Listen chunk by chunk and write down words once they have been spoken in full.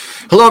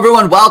Hello,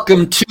 everyone.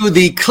 Welcome to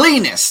the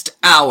cleanest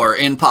hour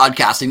in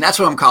podcasting. That's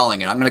what I'm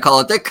calling it. I'm going to call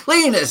it the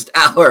cleanest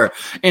hour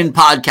in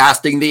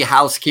podcasting, the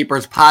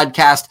Housekeepers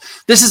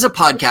Podcast. This is a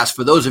podcast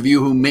for those of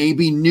you who may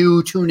be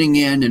new tuning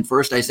in. And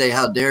first I say,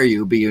 how dare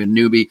you be a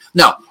newbie?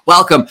 No,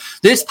 welcome.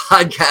 This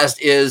podcast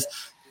is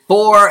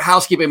for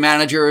housekeeping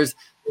managers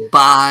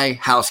by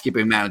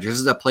housekeeping managers.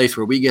 This is a place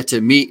where we get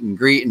to meet and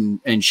greet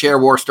and share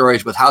war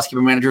stories with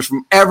housekeeping managers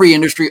from every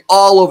industry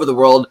all over the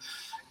world.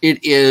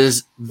 It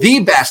is the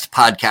best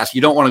podcast.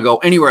 You don't want to go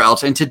anywhere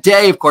else. And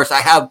today, of course, I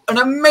have an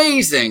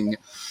amazing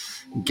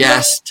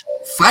guest,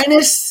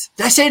 Finis.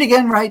 Did I say it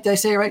again right? Did I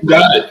say it right? You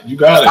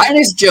got it.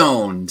 Finis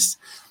Jones.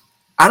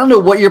 I don't know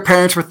what your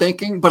parents were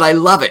thinking, but I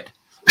love it.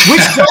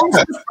 Which Jones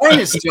is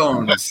Finis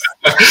Jones?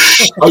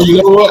 Oh,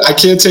 you know what? I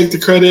can't take the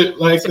credit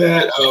like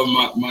that.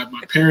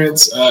 My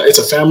parents, it's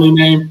a family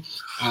name.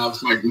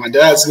 It's my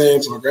dad's name,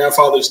 it's my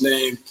grandfather's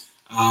name.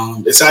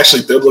 It's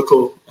actually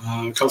biblical.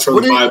 It comes from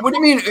the Bible. What do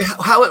you mean?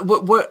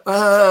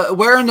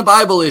 Where in the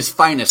Bible is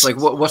Finis? Like,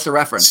 what's the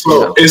reference?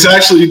 So it's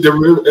actually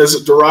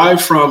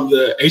derived from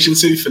the ancient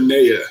city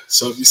Phoenicia.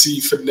 So if you see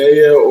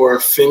Phoenicia or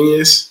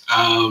Finis,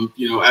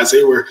 as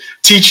they were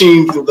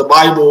teaching the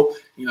Bible,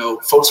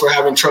 folks were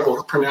having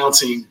trouble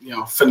pronouncing,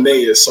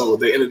 Phoenicia. So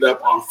they ended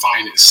up on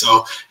Finis.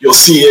 So you'll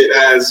see it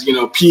as,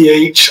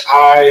 Phinea.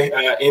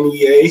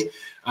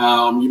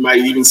 You might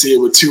even see it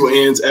with two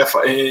N's,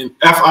 Finnis.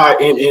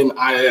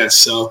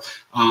 So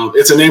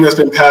it's a name that's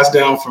been passed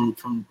down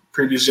from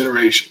previous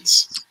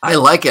generations. I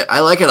like it. I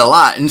like it a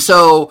lot. And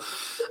so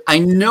I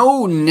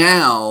know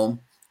now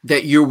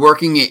that you're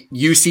working at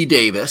UC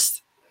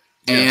Davis,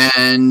 yes.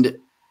 And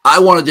I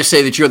wanted to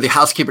say that you're the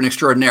housekeeping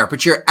extraordinaire,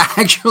 but your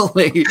actual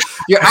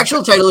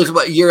title is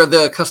what? You're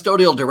the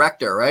custodial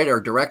director, right? Or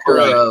director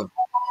of,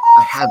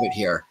 I have it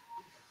here.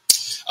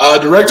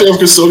 Director of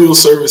Custodial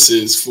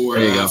Services for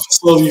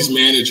Facilities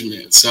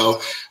Management. So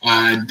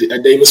at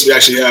Davis, we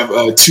actually have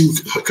two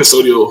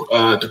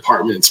custodial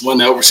departments, one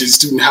that oversees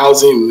student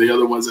housing and the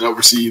other ones that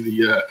oversee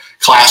the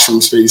classroom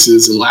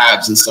spaces and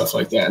labs and stuff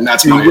like that. And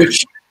that's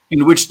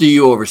in which do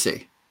you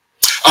oversee?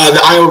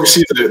 I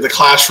oversee the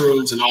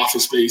classrooms and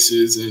office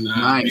spaces and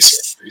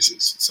research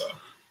spaces. So.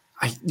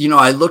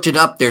 I looked it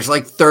up. There's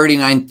like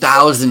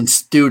 39,000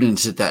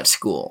 students at that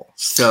school.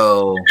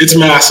 So it's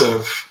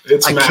massive.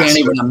 I can't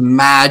even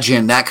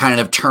imagine that kind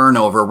of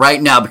turnover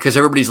right now because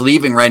everybody's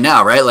leaving right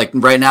now, right? Like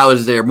right now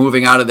as they're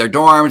moving out of their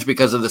dorms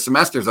because of the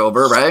semester's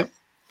over, right?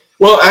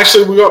 Well,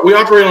 actually, we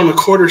operate on a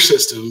quarter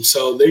system.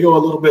 So they go a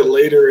little bit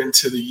later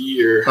into the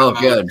year. Oh,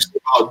 good.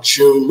 About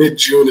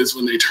mid-June is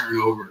when they turn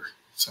over.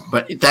 So.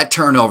 But that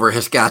turnover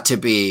has got to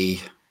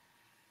be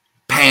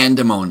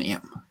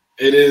pandemonium.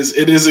 It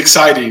is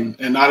exciting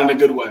and not in a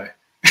good way.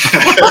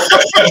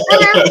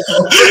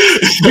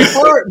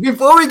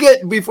 before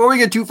we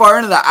get too far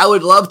into that, I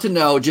would love to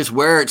know just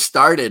where it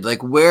started.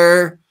 Like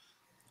where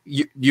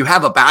you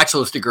have a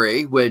bachelor's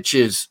degree, which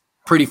is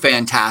pretty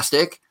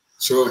fantastic.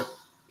 Sure.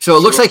 So it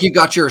looks like you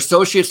got your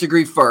associate's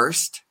degree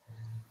first.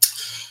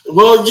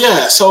 Well,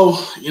 yeah. So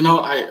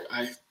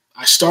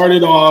I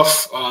started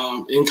off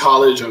in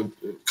college, a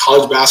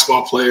college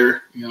basketball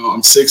player.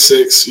 I'm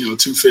 6'6",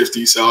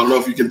 250. So I don't know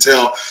if you can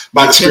tell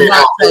by the screen.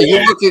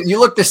 You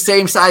look the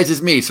same size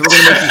as me, so we're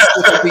going to make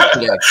you 6 feet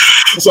today.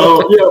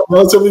 So,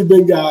 relatively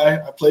big guy.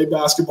 I played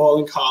basketball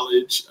in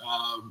college.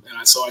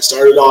 So I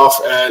started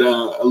off at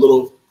a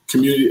little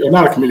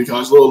not a community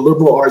college, a little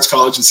liberal arts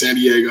college in San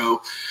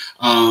Diego.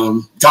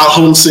 Got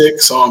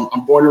homesick. So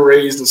I'm born and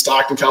raised in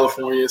Stockton,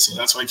 California. So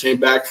that's why I came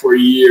back for a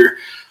year.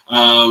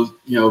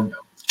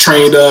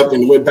 Trained up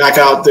and went back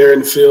out there in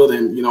the field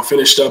and,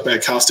 finished up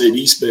at Cal State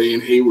East Bay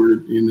in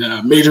Hayward and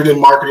majored in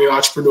marketing and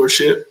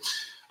entrepreneurship.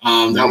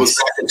 That was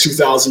back in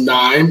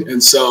 2009.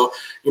 And so,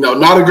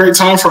 not a great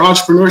time for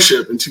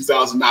entrepreneurship in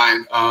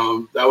 2009.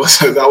 That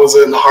was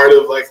in the heart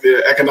of like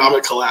the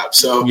economic collapse.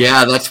 So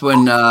yeah, that's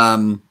when,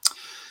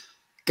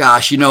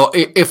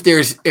 if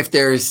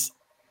there's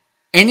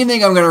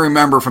anything I'm going to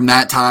remember from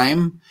that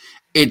time,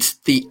 it's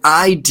the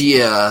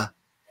idea.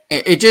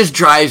 It just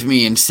drives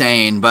me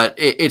insane, but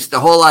it's the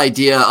whole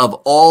idea of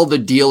all the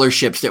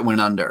dealerships that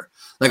went under.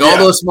 Like all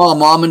those small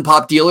mom and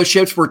pop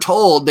dealerships were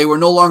told they were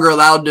no longer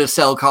allowed to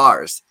sell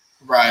cars.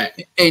 Right.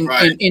 And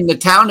in the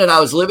town that I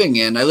was living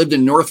in, I lived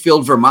in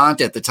Northfield, Vermont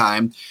at the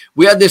time.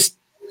 We had this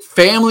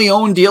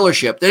family-owned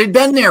dealership that had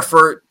been there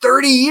for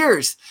 30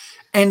 years.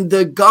 And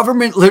the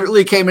government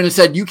literally came in and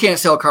said, you can't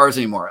sell cars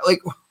anymore. Like,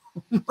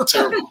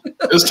 terrible.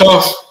 It's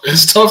tough.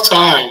 It's a tough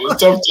time.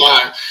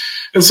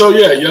 And so,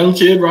 young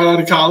kid right out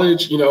of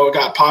college,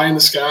 got pie in the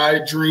sky,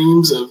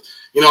 dreams of,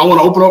 I want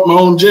to open up my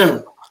own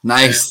gym.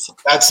 Nice. And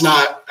that's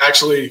not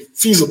actually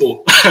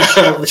feasible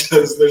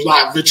because there's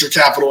not venture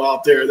capital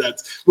out there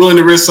that's willing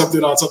to risk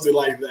something on something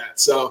like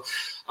that. So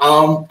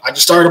I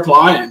just started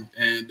applying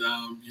and,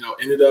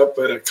 ended up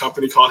at a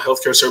company called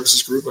Healthcare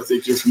Services Group. I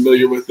think you're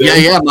familiar with it.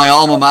 Yeah, my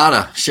alma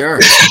mater. Sure.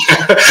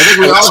 I think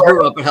we all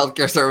grew up at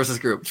Healthcare Services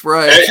Group.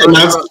 Right. And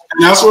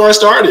that's where I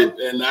started.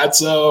 And that's,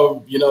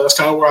 that's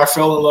kind of where I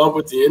fell in love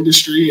with the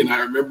industry. And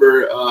I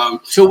remember.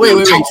 So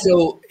wait.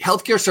 So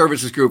Healthcare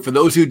Services Group, for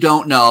those who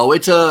don't know,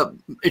 it's a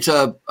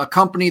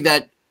company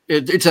that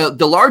it's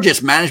the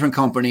largest management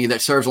company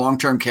that serves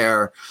long-term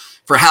care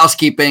for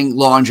housekeeping,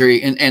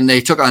 laundry, and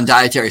they took on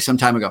dietary some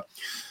time ago.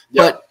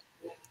 Yep. But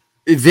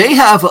they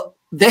have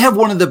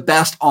one of the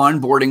best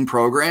onboarding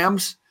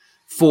programs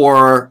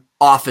for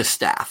office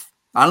staff.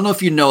 I don't know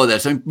if you know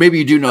this, and maybe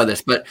you do know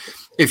this, but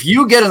if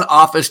you get an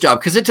office job,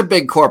 because it's a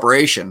big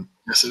corporation.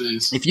 Yes, it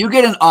is. If you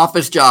get an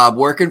office job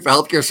working for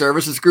Healthcare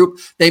Services Group,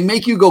 they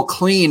make you go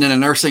clean in a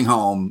nursing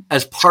home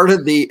as part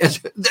of the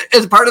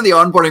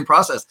onboarding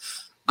process.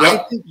 Yep. I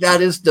think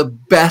that is the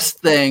best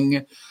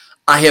thing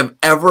I have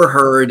ever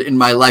heard in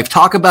my life.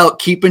 Talk about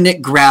keeping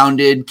it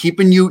grounded,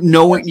 keeping you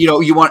knowing,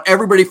 you want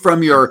everybody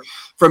from your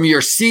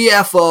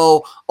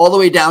CFO all the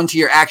way down to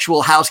your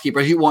actual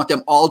housekeepers. You want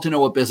them all to know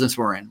what business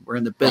we're in. We're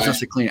in the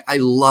business of cleaning. I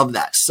love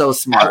that. So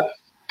smart.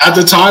 At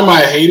the time,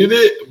 I hated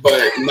it,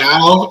 but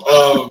now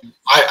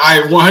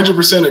I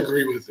 100%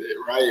 agree with it,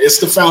 right? It's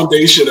the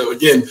foundation of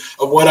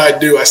what I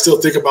do. I still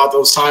think about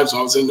those times when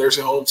I was in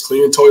nursing homes,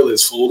 cleaning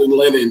toilets, folding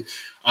linen,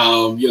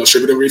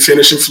 stripping and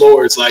refinishing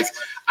floors. Like,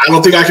 I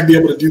don't think I could be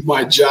able to do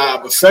my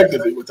job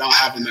effectively without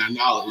having that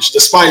knowledge,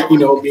 despite,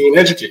 being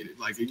educated.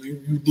 Like,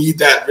 you need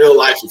that real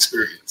life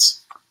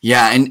experience.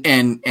 Yeah.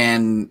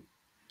 And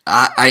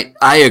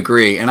I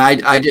agree. And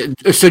I did.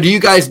 So do you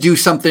guys do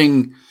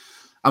something?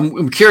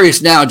 I'm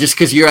curious now, just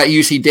because you're at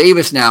UC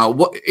Davis now,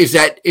 is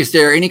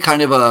there any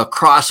kind of a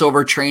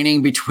crossover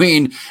training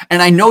between,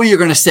 and I know you're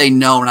going to say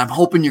no, and I'm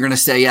hoping you're going to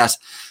say yes.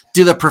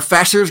 Do the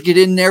professors get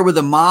in there with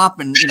a mop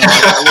and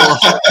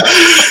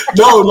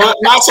No,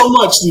 not so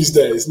much these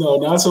days. No,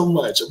 not so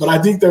much. But I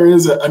think there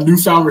is a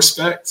newfound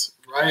respect,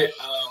 right?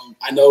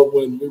 I know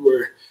when we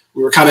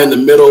were kind of in the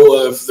middle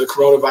of the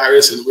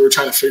coronavirus and we were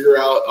trying to figure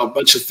out a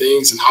bunch of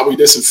things and how we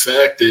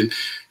disinfect. And,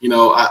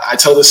 I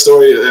tell this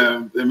story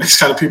that makes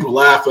kind of people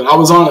laugh, but I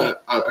was on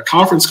a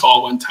conference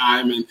call one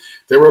time and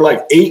there were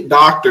like 8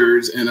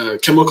 doctors and a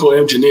chemical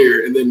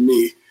engineer and then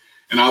me.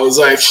 And I was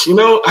like,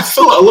 I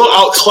feel a little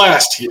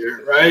outclassed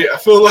here, right? I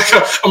feel like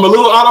I'm a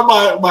little out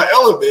of my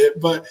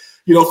element, but,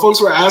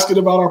 folks were asking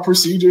about our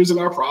procedures and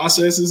our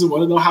processes and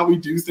want to know how we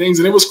do things.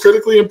 And it was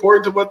critically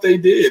important to what they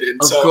did.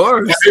 And of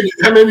course.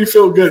 That made me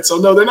feel good. So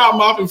no, they're not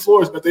mopping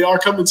floors, but they are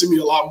coming to me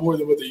a lot more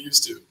than what they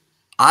used to.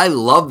 I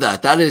love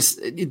that. That is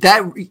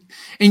that.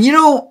 And,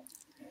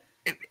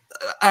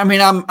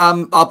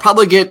 I'll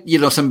probably get,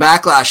 some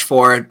backlash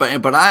for it, but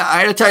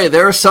I got to tell you,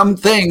 there are some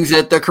things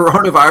that the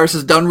coronavirus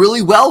has done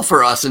really well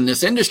for us in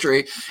this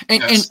industry.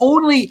 And, yes.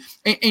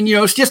 and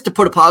it's just to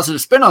put a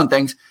positive spin on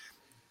things.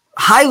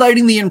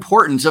 Highlighting the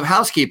importance of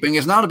housekeeping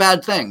is not a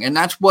bad thing. And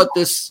that's what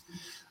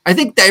I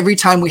think that every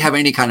time we have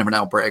any kind of an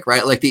outbreak,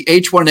 right? Like the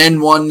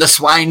H1N1, the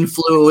swine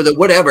flu, the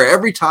whatever,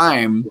 every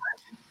time,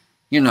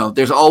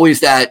 there's always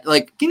that,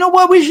 like,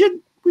 what we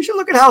should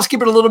look at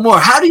housekeeping a little more.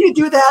 How do you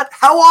do that?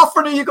 How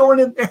often are you going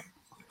in there?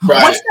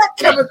 Right. What's that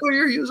chemical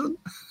you're using?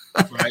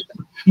 Right.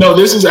 No,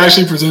 this has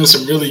actually presented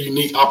some really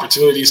unique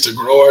opportunities to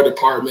grow our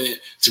department,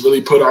 to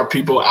really put our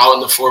people out in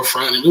the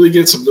forefront and really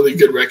get some really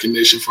good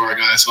recognition for our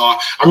guys. So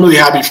I'm really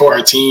happy for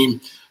our team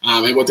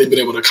and what they've been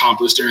able to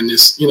accomplish during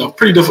this,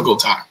 pretty difficult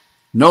time.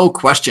 No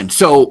question.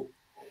 So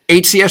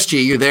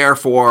HCSG, you're there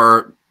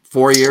for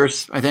 4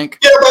 years, I think?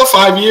 Yeah, about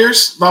 5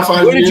 years.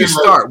 When did you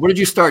start? What did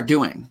you start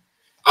doing?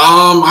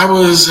 I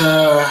was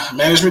a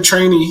management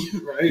trainee,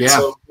 right? Yeah.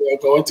 So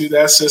going through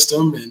that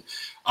system and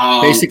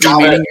basically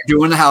meaning you're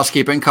doing the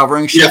housekeeping,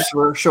 covering shifts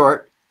were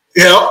short.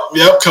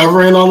 Yep.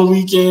 Covering on the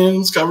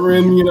weekends,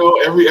 covering,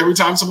 every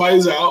time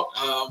somebody's out.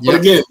 But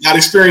again, that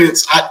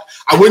experience, I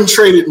wouldn't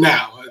trade it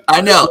now. I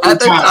know. At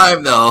the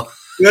time, though.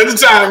 At the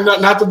time,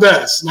 not the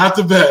best. Not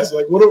the best.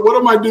 Like, what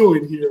am I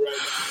doing here right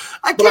now?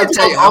 I can't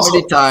tell you how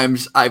many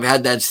times I've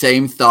had that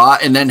same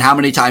thought, and then how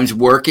many times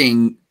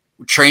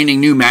training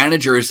new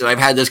managers that I've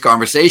had this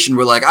conversation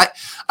where, like,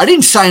 I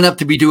didn't sign up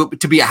to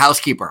be a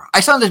housekeeper. I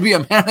signed up to be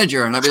a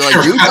manager, and I'd be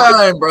like, due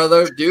time,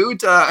 brother, due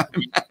time.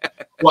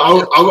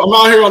 Well, I'm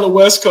out here on the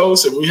West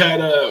Coast, and we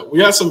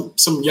had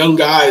some young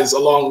guys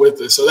along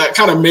with us, so that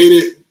kind of made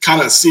it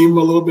kind of seem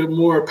a little bit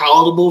more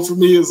palatable for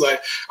me. It's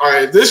like, all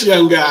right, this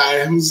young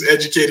guy who's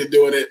educated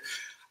doing it,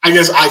 I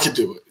guess I could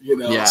do it,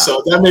 Yeah.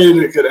 So that made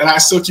it good, and I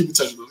still keep in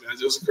touch with those guys.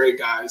 Those are great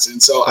guys,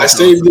 and so I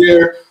stayed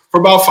there for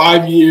about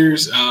 5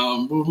 years.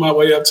 Moved my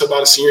way up to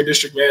about a senior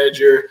district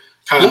manager.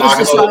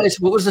 What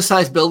was the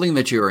size building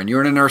that you were in? You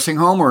were in a nursing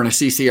home or in a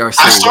CCRC?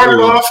 I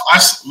started off,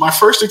 my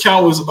first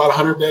account was about a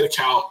 100-bed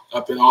account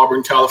up in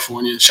Auburn,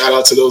 California. Shout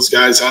out to those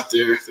guys out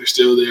there. They're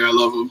still there. I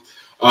love them.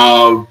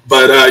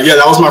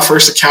 That was my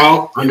first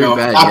account. 100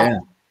 bed,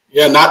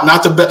 Yeah,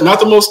 not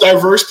the most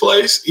diverse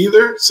place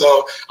either.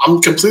 So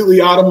I'm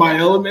completely out of my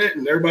element,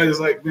 and everybody's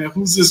like, "Man,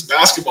 who's this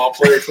basketball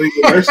player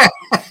cleaning the nursery?"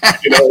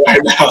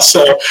 Right now.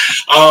 So,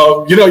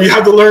 you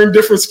have to learn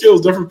different skills,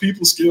 different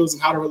people skills,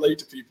 and how to relate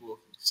to people.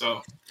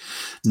 So.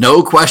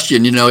 No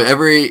question.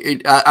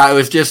 I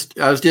was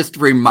just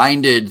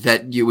reminded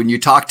that when you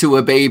talk to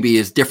a baby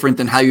is different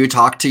than how you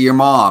talk to your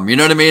mom. You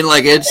know what I mean?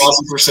 Like it's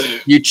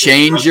 1,000%. You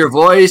change your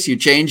voice, you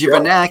change your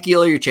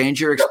vernacular, you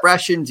change your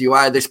expressions. You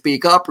either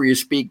speak up or you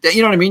speak down.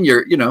 You know what I mean?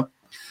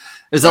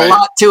 There's a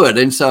lot to it.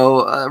 And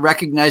so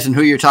recognizing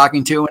who you're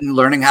talking to and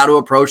learning how to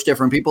approach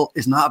different people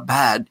is not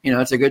bad.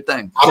 It's a good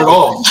thing. Not at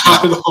all.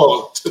 Not at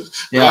all.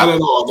 Not at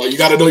all. No, you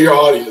got to know your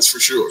audience for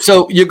sure.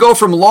 So you go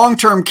from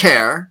long-term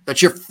care.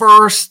 That's your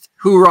first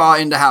hoorah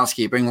into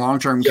housekeeping,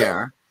 long-term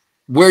care.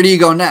 Where do you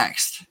go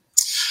next?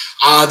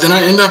 Then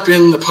I end up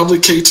in the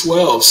public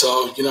K-12.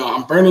 So,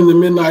 I'm burning the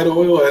midnight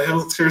oil at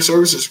Healthcare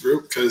Services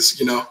Group because,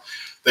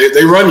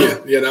 they run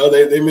you,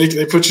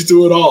 they put you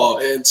through it all.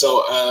 And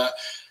so,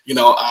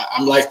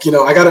 I'm like,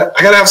 I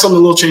gotta have something a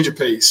little change of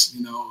pace.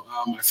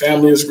 My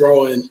family is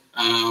growing.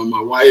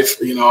 My wife,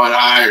 and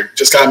I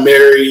just got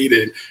married,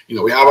 and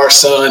we have our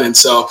son, and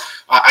so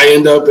I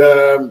end up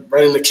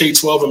running the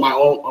K-12 in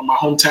my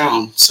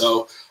hometown.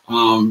 So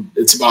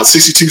it's about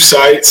 62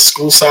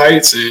 school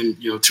sites, and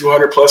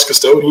 200 plus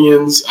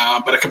custodians,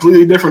 but a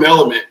completely different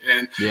element.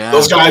 And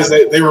those guys,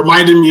 they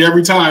reminded me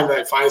every time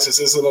that Finis, this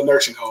isn't a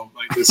nursing home,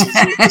 like this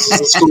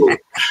is a school.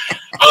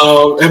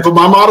 But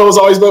my motto has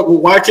always been, well,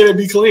 why can't it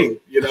be clean?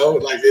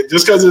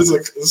 Just because it's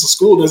a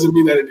school doesn't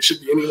mean that it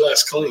should be any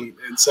less clean.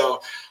 And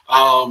so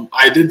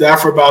I did that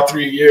for about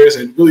 3 years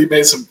and really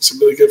made some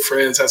really good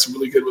friends, had some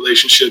really good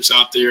relationships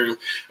out there. And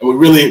we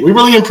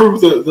really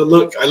improved the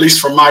look, at least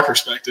from my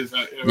perspective.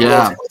 I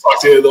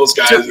talked to those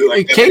guys. So,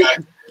 that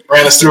guy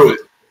ran us through it.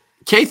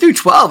 K through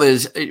 12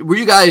 were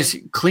you guys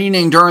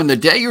cleaning during the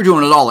day? You were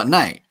doing it all at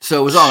night.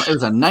 So it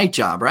was a night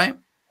job, right?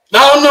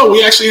 No,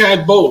 we actually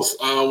had both.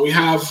 We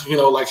have,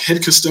 like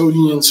head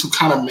custodians who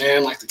kind of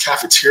man like the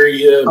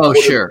cafeteria and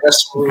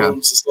restrooms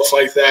and stuff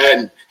like that,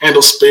 and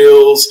handle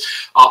spills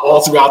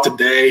all throughout the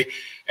day.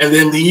 And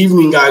then the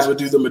evening guys would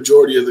do the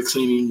majority of the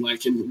cleaning,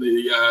 like in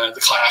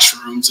the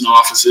classrooms and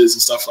offices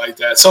and stuff like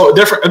that. So a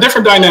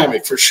different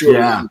dynamic for sure.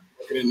 Yeah.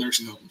 In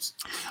nursing homes.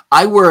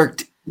 I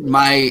worked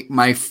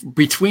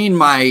between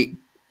my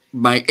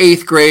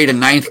 8th grade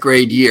and 9th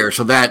grade year.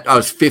 So that I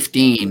was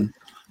 15.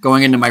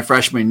 Going into my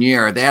freshman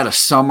year, they had a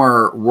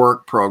summer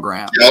work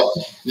program. Yep.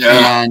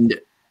 Yeah. And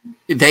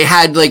they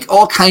had like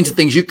all kinds of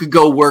things. You could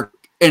go work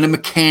in a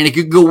mechanic.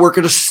 You could go work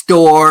at a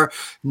store.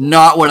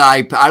 Not what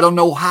I don't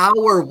know how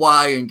or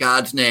why in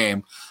God's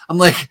name. I'm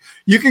like,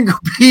 you can go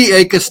be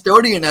a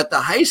custodian at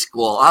the high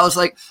school. I was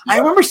like, I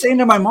remember saying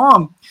to my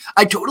mom,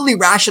 I totally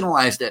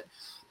rationalized it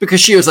because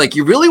she was like,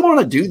 you really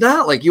want to do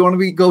that? Like you want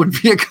to go and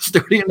be a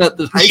custodian at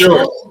the high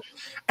school?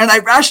 And I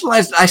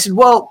rationalized it. I said,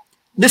 well,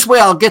 this way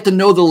I'll get to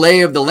know the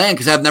lay of the land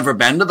because I've never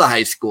been to the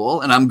high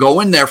school and I'm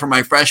going there for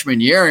my freshman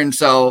year. And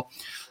so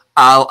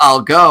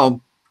I'll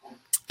go.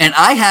 And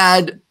I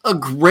had a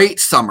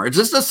great summer.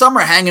 Just a summer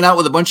hanging out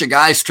with a bunch of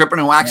guys stripping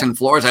and waxing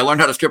floors. I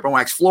learned how to strip and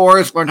wax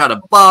floors, learned how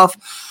to buff,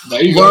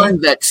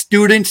 learned that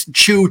students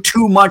chew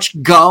too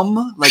much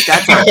gum. Like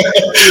that's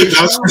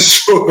for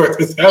sure.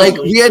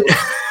 We had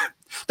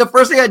the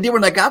first thing I did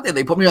when I got there,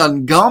 they put me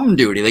on gum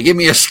duty. They gave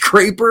me a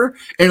scraper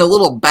in a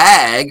little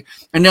bag,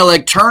 and they're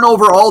like, turn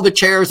over all the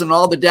chairs and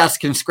all the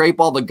desks and scrape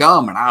all the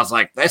gum. And I was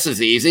like, this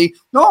is easy.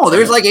 No,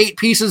 there's like 8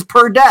 pieces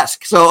per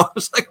desk. So I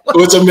was like,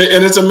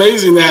 it's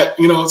amazing that,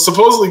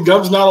 supposedly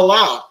gum's not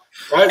allowed,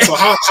 right? So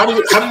how did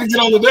it get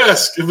on the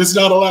desk if it's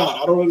not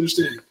allowed? I don't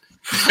understand.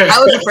 I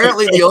was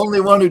apparently the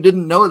only one who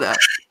didn't know that.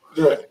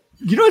 Right.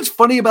 You know what's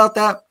funny about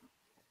that?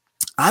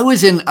 I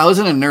was in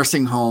a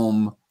nursing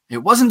home.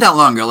 It wasn't that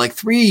long ago, like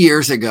 3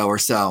 years ago or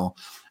so.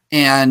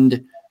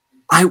 And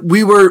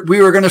we were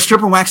going to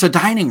strip and wax a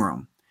dining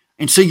room.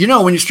 And so,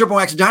 when you strip and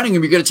wax a dining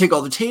room, you're going to take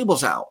all the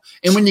tables out.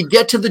 And when you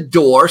get to the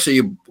door, so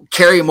you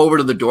carry them over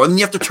to the door, and then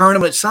you have to turn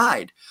them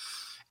aside.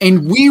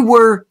 And we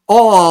were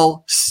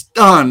all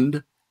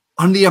stunned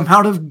on the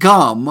amount of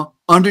gum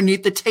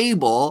underneath the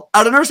table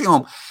at a nursing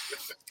home.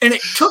 And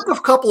it took a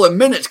couple of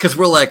minutes because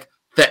we're like,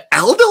 the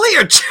elderly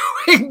are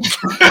chewing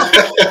gum.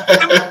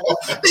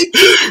 They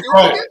keep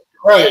doing it.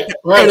 Right.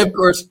 And of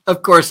course,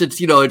 it's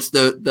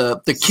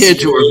the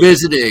kids who are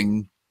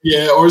visiting.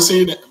 Yeah, or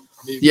seeing it.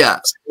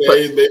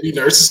 Maybe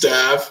nurse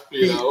staff.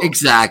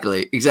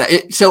 Exactly.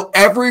 So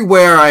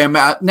everywhere I am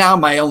at now,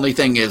 my only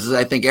thing is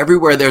I think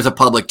everywhere there's a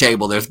public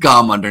table, there's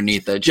gum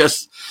underneath it.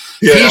 Just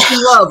peace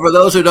and love for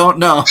those who don't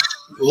know.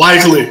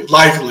 Likely.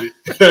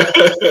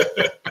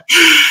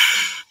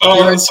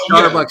 You're in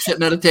Starbucks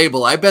sitting at a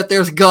table. I bet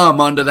there's gum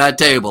under that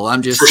table.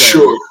 I'm just for saying.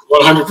 Sure,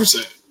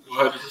 100%.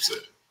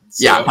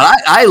 Yeah, but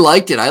I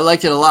liked it. I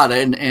liked it a lot.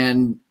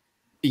 And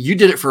you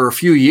did it for a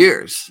few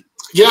years.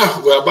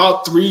 Yeah, well,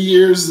 about 3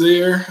 years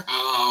there,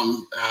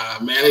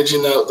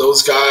 managing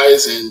those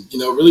guys, and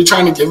really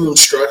trying to give them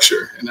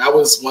structure. And that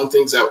was one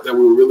thing that we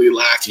were really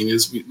lacking,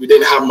 is we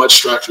didn't have much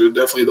structure.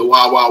 Definitely the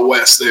wild, wild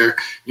west there.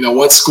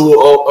 Once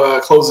school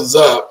closes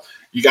up,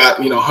 you got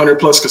 100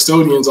 plus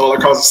custodians all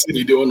across the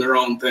city doing their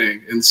own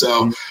thing. And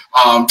so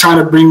trying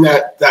to bring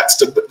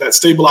that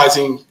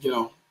stabilizing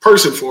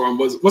person for them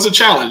was a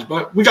challenge,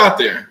 but we got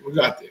there.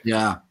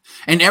 Yeah,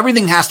 and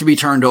everything has to be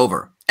turned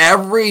over.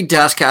 Every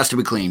desk has to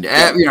be cleaned.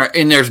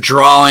 And there's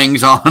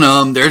drawings on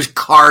them. There's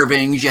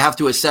carvings. You have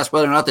to assess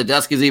whether or not the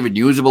desk is even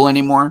usable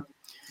anymore.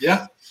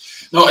 Yeah.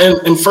 No,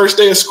 and first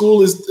day of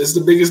school is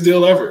the biggest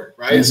deal ever,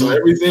 right? Mm-hmm. So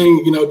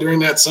everything, during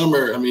that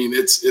summer, I mean,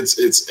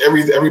 it's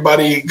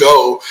everybody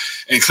go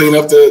and clean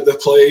up the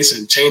place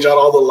and change out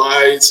all the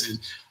lights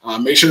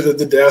and make sure that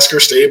the desks are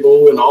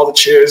stable and all the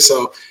chairs.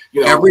 So,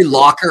 every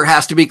locker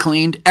has to be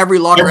cleaned. Every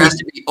locker has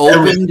to be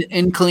opened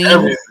and cleaned.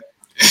 Everything.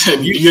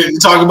 And you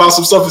talk about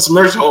some stuff in some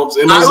nursing homes,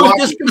 and those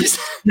lockers,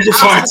 you can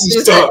find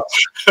some stuff.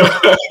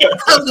 I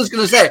was just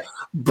going to say,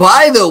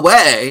 by the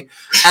way,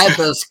 at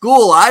the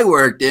school I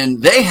worked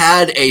in, they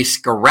had a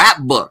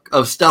scrapbook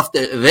of stuff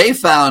that they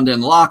found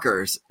in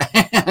lockers.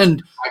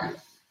 And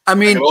I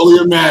mean, I can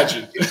only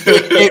imagine.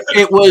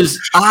 it was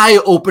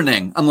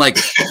eye-opening. I'm like,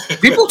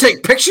 people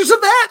take pictures of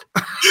that?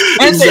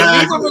 And They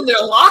leave them in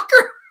their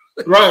locker?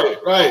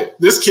 Right.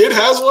 This kid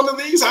has one of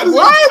these. How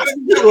does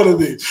he get one of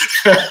these?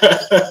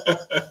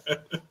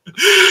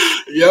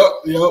 Yep.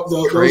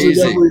 Those are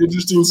definitely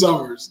interesting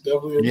summers.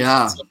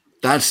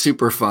 That's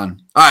super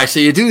fun. All right, so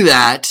you do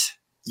that.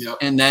 Yep.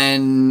 And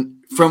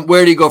then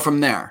where do you go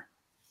from there?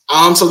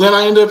 So then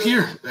I end up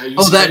here.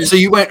 So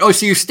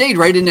you stayed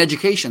right in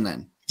education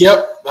then.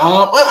 Yep.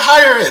 But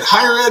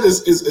higher ed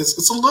is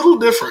it's a little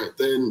different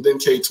than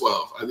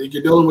K-12. I think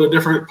you're dealing with a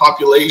different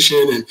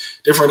population and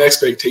different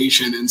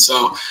expectation. And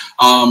so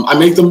I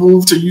make the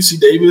move to UC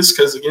Davis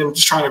because, again, I'm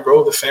just trying to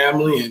grow the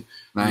family, and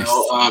nice.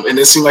 And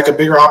it seemed like a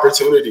bigger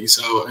opportunity.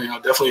 So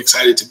definitely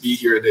excited to be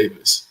here at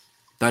Davis.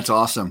 That's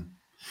awesome.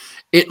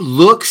 It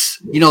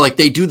looks, like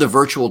they do the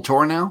virtual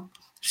tour now.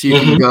 So you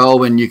can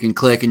go and you can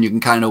click and you can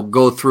kind of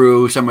go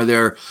through some of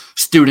their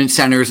student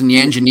centers in the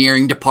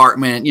engineering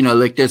department.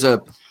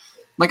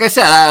 Like I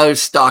said, I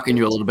was stalking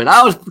you a little bit.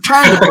 I was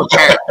trying to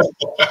prepare.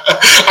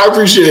 I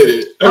appreciate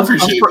it.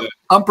 That.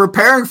 I'm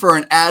preparing for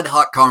an ad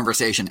hoc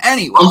conversation.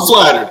 Anyway, I'm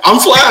flattered.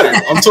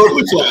 I'm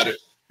totally flattered.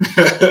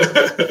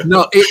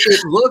 No,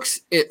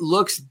 it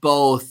looks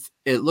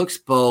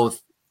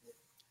both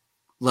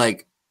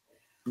like,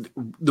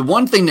 the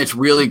one thing that's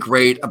really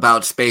great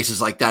about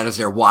spaces like that is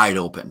they're wide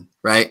open,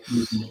 right?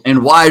 Mm-hmm.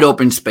 And wide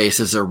open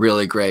spaces are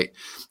really great.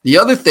 The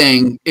other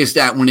thing is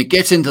that when it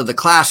gets into the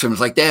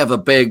classrooms, like they have a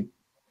big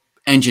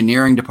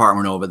engineering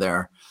department over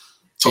there.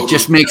 Totally. It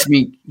just makes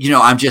me,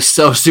 I'm just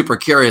so super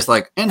curious,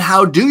 like, and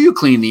how do you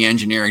clean the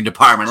engineering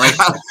department? Like,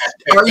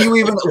 what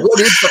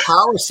is the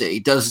policy?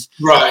 Do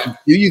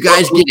you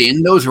guys get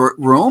in those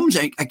rooms?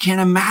 I can't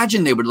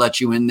imagine they would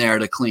let you in there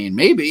to clean.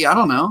 Maybe, I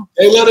don't know.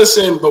 They let us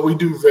in, but we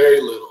do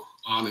very little,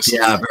 honestly.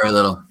 Yeah, very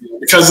little.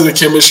 Because of the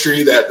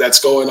chemistry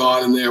that's going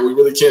on in there, we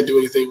really can't do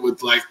anything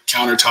with like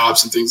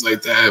countertops and things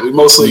like that. We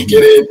mostly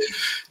get in,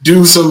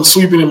 do some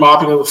sweeping and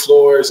mopping of the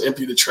floors,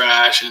 empty the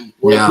trash, and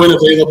when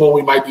available,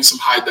 we might do some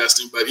high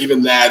dusting. But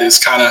even that is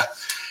kind of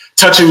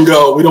touch and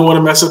go. We don't want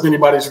to mess up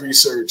anybody's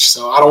research,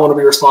 so I don't want to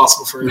be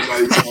responsible for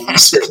anybody's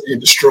research being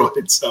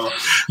destroyed. So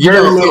very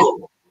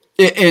little.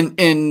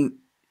 In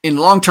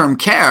long-term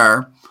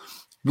care,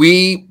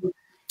 we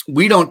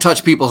don't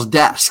touch people's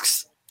desks.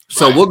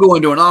 So we'll go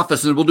into an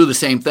office and we'll do the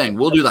same thing.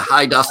 We'll do the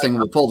high dusting,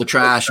 we'll pull the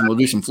trash, and we'll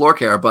do some floor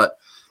care. But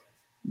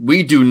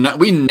we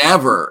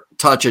never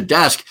touch a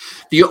desk.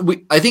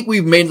 I think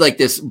we've made like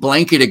this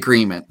blanket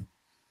agreement,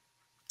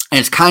 and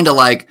it's kind of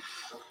like,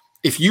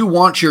 if you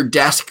want your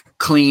desk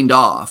cleaned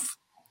off,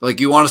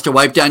 like you want us to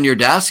wipe down your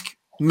desk,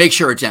 make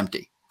sure it's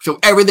empty. So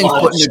everything's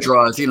put in the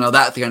drawers.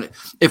 That kind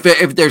of.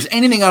 If there's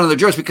anything out of the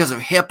drawers because of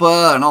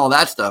HIPAA and all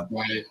that stuff.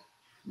 Right.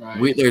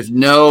 There's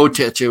no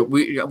touch.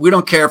 We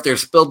don't care if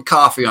there's spilled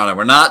coffee on it.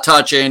 We're not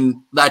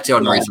touching. That's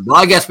unreasonable.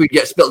 I guess we'd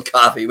get spilled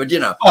coffee, but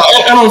And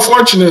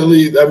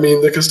unfortunately, I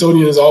mean, the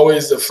custodian is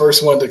always the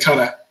first one to kind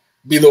of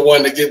be the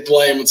one to get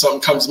blamed when something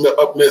comes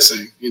up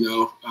missing.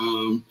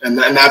 And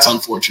that's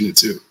unfortunate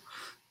too.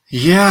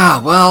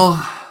 Yeah,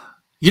 well,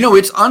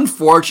 it's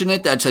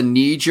unfortunate. That's a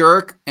knee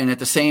jerk, and at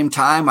the same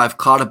time, I've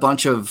caught a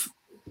bunch of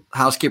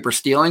housekeeper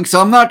stealing,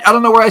 so I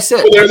don't know where I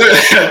sit.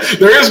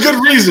 There is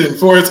good reason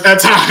for it at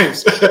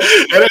times.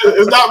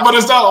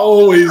 It's not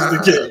always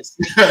the case.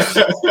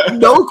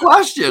 No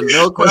question.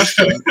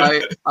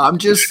 I'm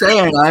just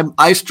saying,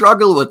 I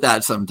struggle with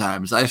that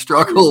sometimes. I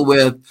struggle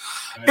with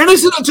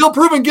innocent until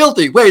proven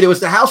guilty. Wait, it was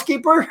the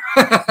housekeeper?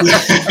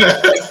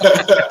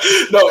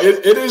 No,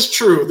 it is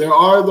true. There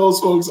are those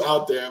folks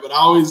out there, but I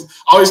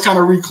always kind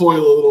of recoil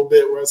a little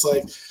bit, where it's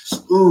like,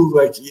 ooh,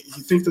 like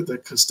you think that the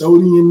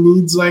custodian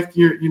needs like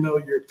your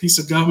piece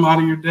of gum out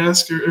of your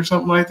desk or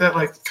something like that.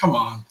 Like, come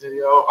on,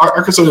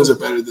 our custodians are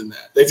better than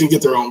that. They can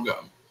get their own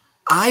gum.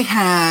 I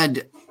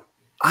had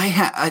when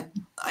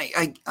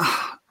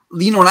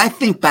I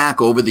think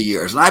back over the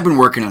years, and I've been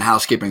working in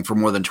housekeeping for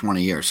more than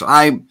 20 years. So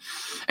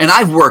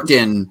I've worked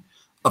in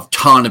a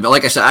ton of it.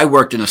 Like I said, I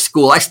worked in a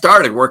school. I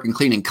started working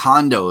cleaning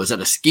condos at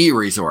a ski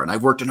resort, and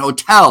I've worked in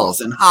hotels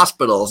and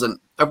hospitals, and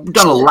I've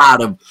done a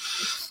lot of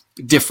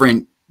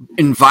different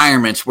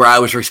environments where I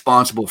was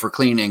responsible for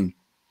cleaning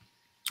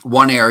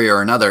one area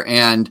or another.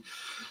 And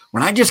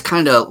when I just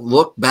kind of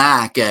look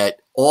back at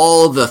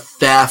all the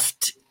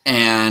theft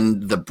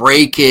and the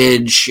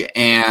breakage,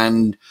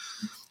 and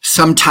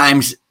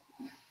sometimes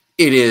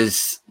it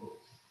is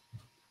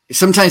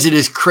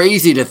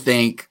crazy to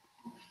think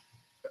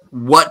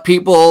what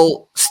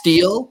people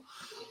steal.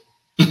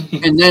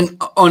 And then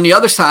on the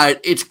other side,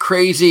 it's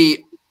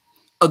crazy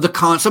of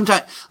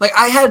sometimes, like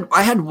I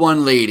had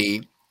one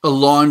lady, a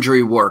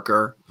laundry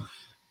worker.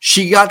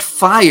 She got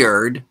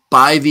fired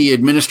by the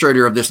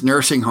administrator of this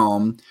nursing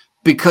home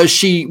because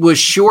she was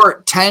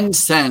short 10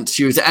 cents.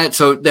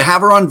 So they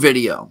have her on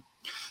video.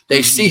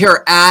 They see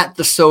her at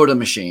the soda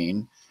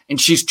machine, and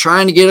she's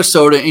trying to get a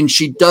soda, and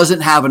she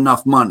doesn't have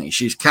enough money.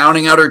 She's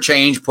counting out her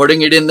change,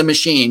 putting it in the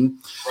machine.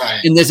 Right.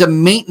 And there's a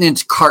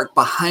maintenance cart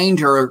behind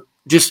her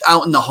just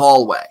out in the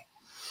hallway.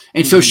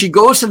 And so she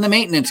goes to the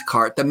maintenance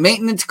cart. The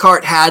maintenance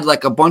cart had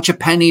like a bunch of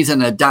pennies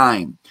and a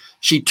dime.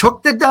 She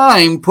took the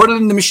dime, put it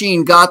in the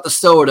machine, got the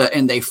soda,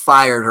 and they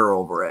fired her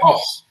over it.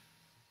 Oh,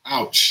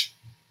 ouch.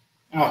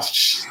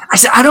 Ouch. I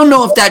said, I don't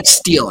know if that's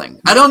stealing.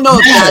 I don't know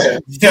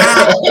if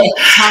that's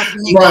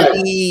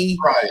technically,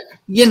 right.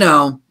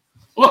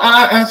 Well,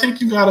 I think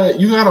you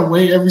gotta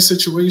weigh every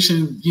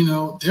situation,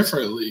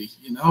 differently.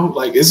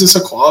 Like, is this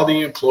a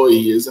quality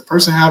employee? Is the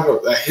person have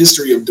a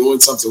history of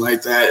doing something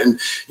like that? And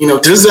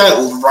does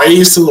that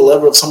raise to the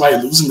level of somebody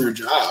losing their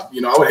job?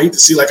 I would hate to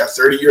see like a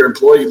 30-year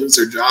employee lose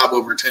their job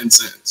over 10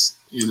 cents.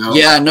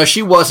 Yeah, no,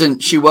 she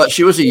wasn't. She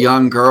was a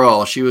young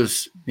girl. She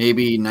was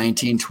maybe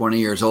 19, 20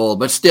 years old,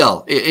 but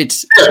still,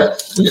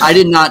 I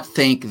did not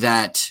think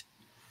that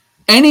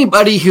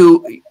anybody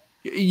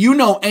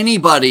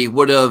anybody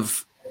would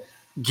have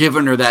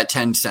given her that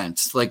 10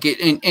 cents. Like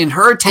and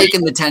her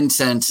taking the 10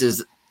 cents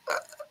is,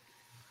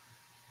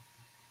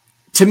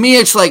 to me,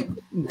 it's like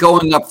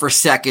going up for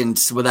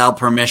seconds without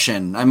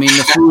permission. I mean,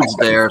 the food's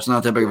there. It's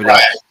not that big of a deal.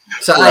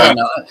 So I don't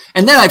know.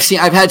 And then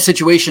I've had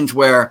situations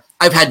where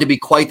I've had to be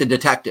quite the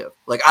detective.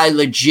 Like I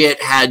legit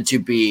had to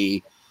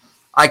be.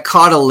 I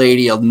caught a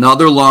lady,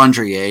 another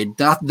laundry aide.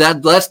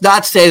 Let's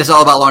not say this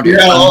all about laundry.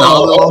 Yeah,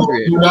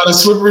 laundry aide. You're on a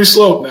slippery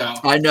slope now.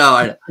 I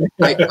know.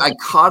 I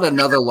caught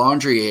another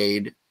laundry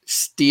aide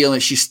stealing.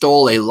 She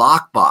stole a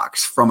lockbox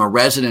from a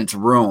resident's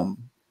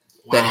room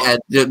that had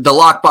the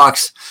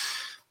lockbox.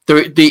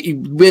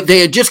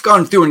 They had just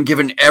gone through and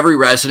given every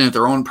resident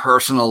their own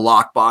personal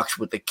lockbox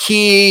with the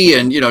key,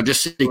 and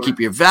just to keep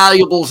your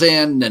valuables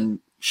in. And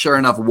sure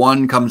enough,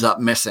 one comes up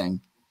missing,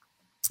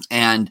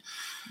 and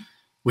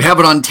we have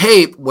it on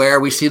tape where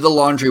we see the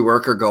laundry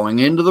worker going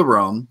into the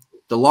room,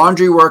 the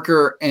laundry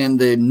worker and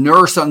the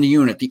nurse on the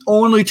unit, the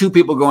only two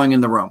people going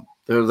in the room.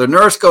 The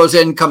nurse goes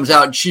in, comes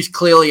out, and she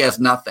clearly has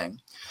nothing.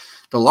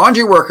 The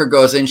laundry worker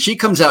goes in, she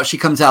comes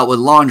out with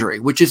laundry,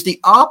 which is the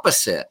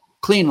opposite,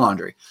 clean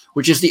laundry,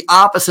 which is the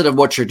opposite of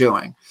what you're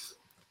doing.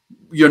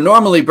 You're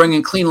normally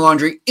bringing clean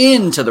laundry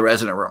into the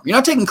resident room. You're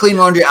not taking clean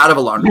laundry out of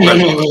a laundry room.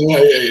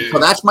 Yeah. So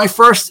that's my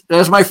first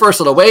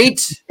little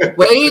wait.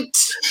 Why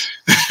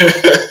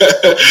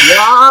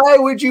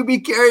would you be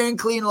carrying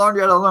clean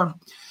laundry out of the laundry?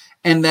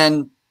 And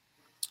then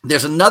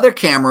there's another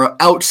camera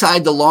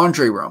outside the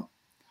laundry room.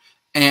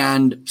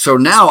 And so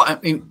now,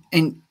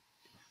 and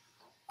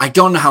I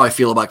don't know how I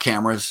feel about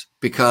cameras,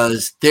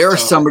 because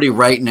there's somebody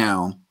right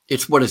now.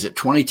 It's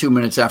 22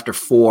 minutes after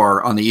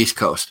 4 on the East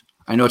Coast.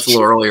 I know it's a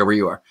little earlier where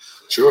you are.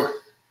 Sure.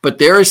 But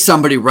there is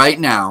somebody right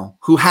now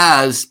who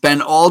has been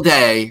all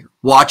day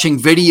watching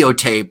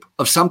videotape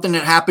of something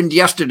that happened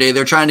yesterday.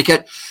 They're trying to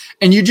get,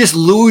 and you just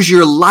lose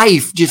your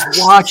life just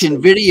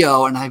watching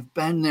video. And I've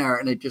been there,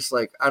 and it just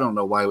like, I don't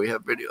know why we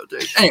have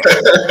videotape. Anyway,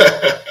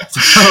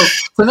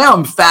 so now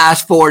I'm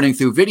fast forwarding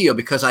through video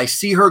because I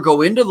see her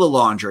go into the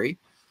laundry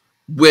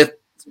with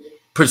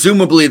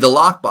presumably the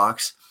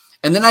lockbox.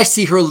 And then I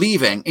see her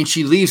leaving, and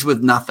she leaves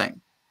with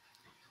nothing.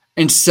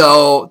 And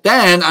so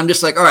then I'm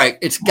just like, all right,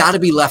 it's got to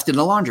be left in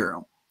the laundry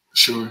room.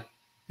 Sure.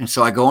 And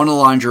so I go in the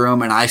laundry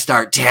room and I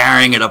start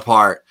tearing it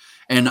apart.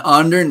 And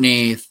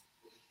underneath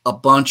a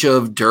bunch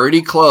of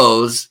dirty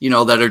clothes,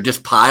 that are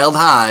just piled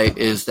high,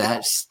 is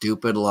that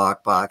stupid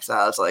lockbox.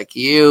 I was like,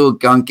 you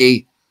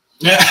gunky.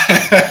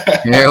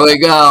 Here we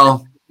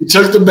go. You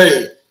took the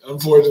bait.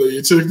 Unfortunately,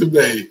 you took the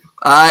bait.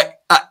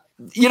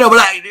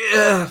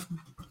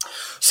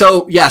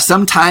 So yeah,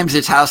 sometimes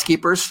it's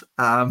housekeepers.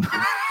 Sometimes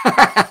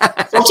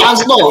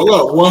no,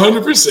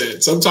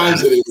 100%.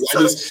 Sometimes it is.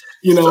 I just,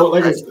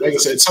 like I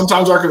said,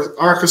 sometimes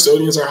our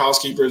custodians, our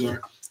housekeepers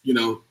are,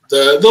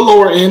 the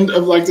lower end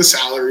of like the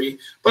salary,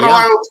 but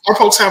our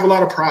folks have a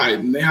lot of pride,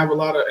 and they have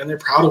and they're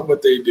proud of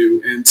what they do.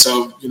 And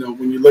so,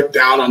 when you look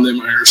down on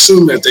them or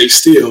assume that they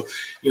steal,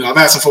 I've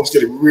had some folks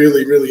get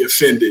really, really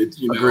offended,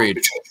 Agreed.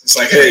 Because it's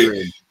like,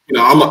 hey, you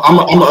know, I'm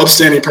an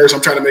upstanding person.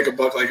 I'm trying to make a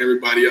buck like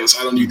everybody else.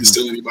 I don't need to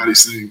steal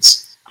anybody's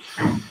things.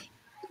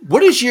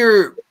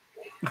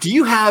 Do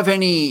you have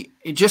any,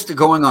 just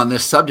going on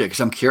this subject, because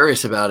I'm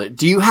curious about it,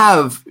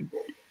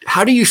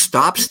 how do you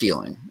stop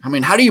stealing? I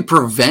mean, how do you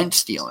prevent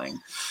stealing?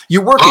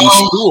 You work in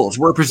schools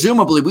where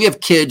presumably we have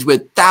kids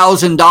with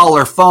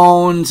 $1,000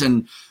 phones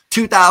and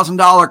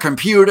 $2,000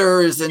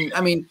 computers. And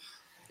I mean,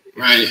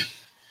 right.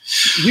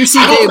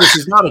 UC Davis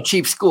is not a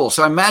cheap school.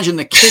 So I imagine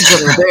the kids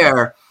that are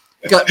there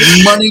got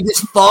money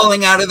just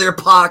falling out of their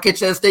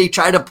pockets as they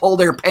try to pull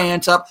their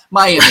pants up.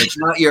 My image,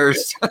 not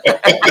yours.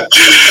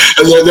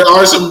 there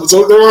are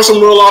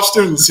some well-off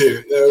students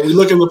here. We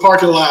look in the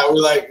parking lot.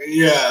 We're like,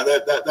 yeah,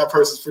 that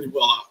person's pretty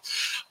well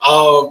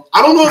off.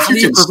 I don't know if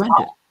you can prevent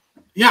it.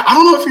 Yeah, I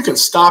don't know if you can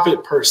stop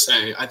it per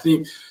se. I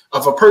think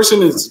if a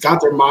person has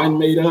got their mind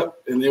made up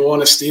and they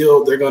want to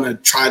steal, they're going to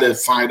try to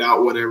find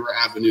out whatever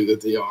avenue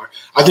that they are.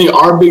 I think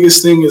our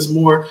biggest thing is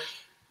more,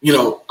 you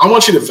know, I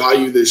want you to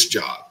value this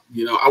job.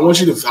 You know, I want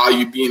you to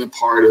value being a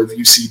part of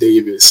UC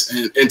Davis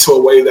and to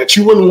a way that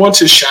you wouldn't want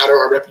to shatter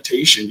our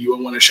reputation. You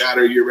wouldn't want to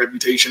shatter your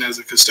reputation as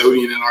a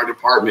custodian in our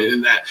department,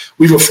 and that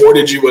we've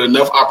afforded you with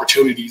enough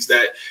opportunities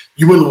that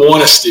you wouldn't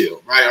want to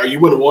steal, right? Or you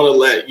wouldn't want to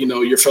let, you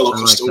know, your fellow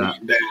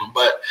custodian down.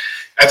 But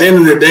at the end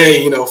of the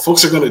day, you know,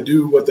 folks are going to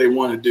do what they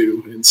want to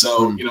do. And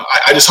so, you know,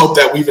 I just hope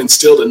that we've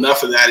instilled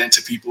enough of that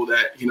into people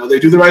that, you know, they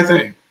do the right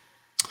thing.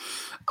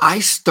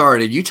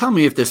 You tell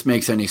me if this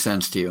makes any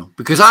sense to you,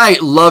 because I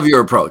love your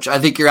approach. I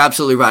think you're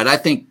absolutely right. I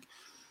think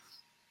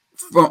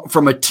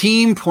from a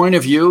team point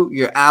of view,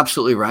 you're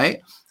absolutely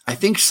right. I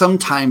think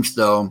sometimes,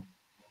 though,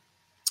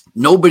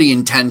 nobody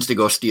intends to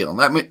go steal.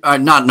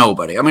 Not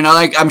nobody. I mean,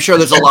 I'm sure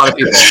there's a lot of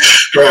people.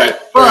 Right.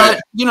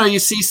 But, you know, you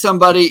see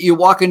somebody, you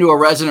walk into a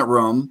resident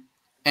room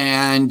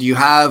and you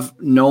have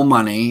no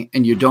money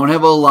and you don't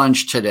have a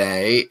lunch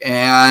today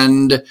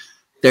and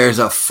there's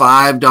a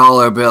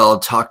 $5 bill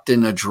tucked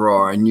in a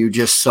drawer and you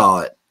just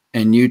saw it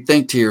and you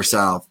think to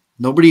yourself,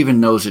 nobody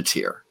even knows it's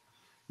here.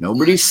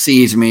 Nobody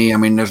sees me. I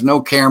mean, there's no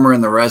camera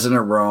in the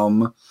resident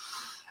room.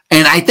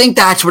 And I think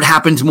that's what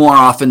happens more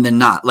often than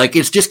not. Like,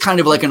 it's just kind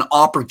of like an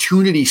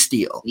opportunity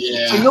steal.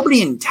 Yeah. So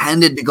nobody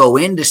intended to go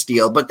in to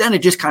steal, but then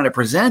it just kind of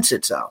presents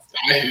itself.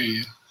 I hear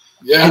you.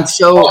 Yeah. And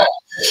so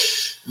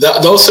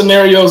those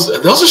scenarios,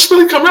 those just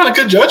really come down to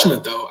good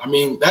judgment, though. I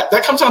mean, that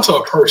comes down to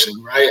a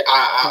person, right?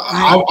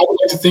 I would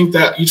like to think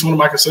that each one of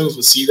my custodians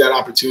would see that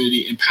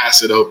opportunity and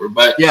pass it over.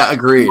 But yeah,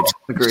 agreed.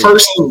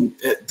 Person,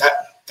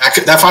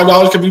 that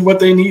 $5 could be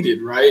what they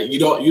needed, right? You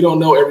don't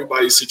know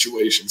everybody's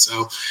situation.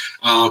 So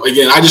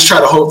again, I just try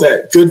to hope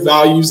that good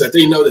values, that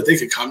they know that they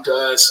could come to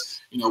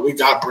us. You know, we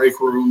got break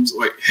rooms.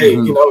 Like, hey,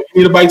 you know,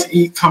 you need a bite to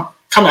eat,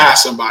 come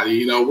ask somebody.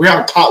 You know, we're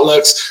having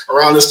potlucks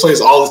around this place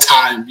all the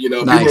time. You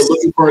know, People are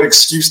looking for an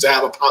excuse to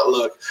have a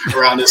potluck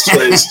around this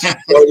place. So,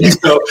 you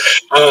know,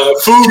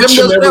 food Jim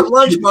doesn't have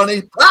lunch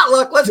money.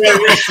 Potluck, let's go.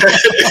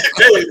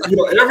 Hey, you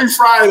know, every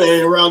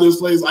Friday around this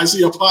place, I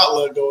see a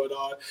potluck going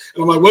on,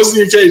 and I'm like, "What's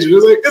the occasion?"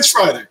 It's like, "It's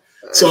Friday."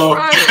 So,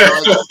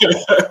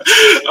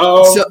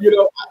 you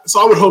know,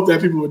 so I would hope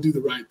that people would do the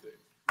right thing.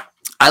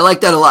 I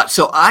like that a lot.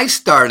 So I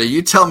started,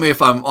 you tell me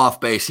if I'm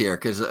off base here,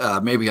 because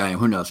maybe I am,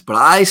 who knows. But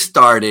I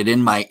started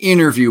in my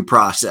interview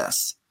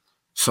process.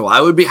 So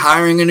I would be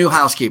hiring a new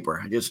housekeeper.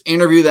 I just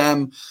interview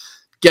them,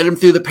 get them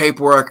through the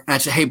paperwork. And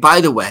I'd say, hey, by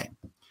the way,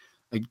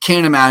 I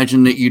can't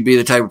imagine that you'd be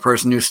the type of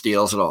person who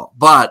steals at all.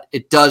 But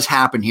it does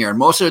happen here. And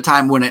most of the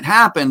time when it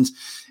happens,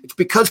 it's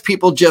because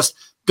people just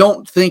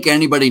don't think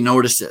anybody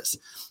notices.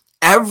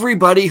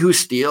 Everybody who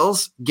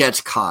steals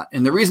gets caught.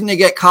 And the reason they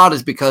get caught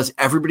is because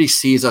everybody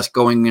sees us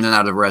going in and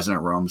out of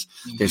resident rooms.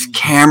 There's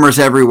cameras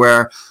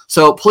everywhere.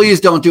 So please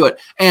don't do it.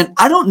 And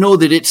I don't know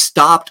that it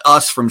stopped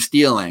us from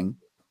stealing,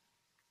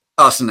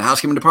 us in the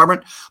housekeeping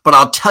department, but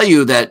I'll tell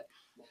you that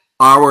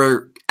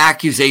our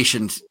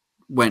accusations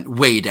went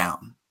way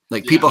down.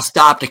 Like people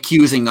stopped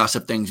accusing us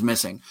of things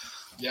missing.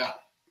 Yeah.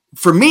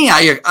 For me,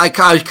 I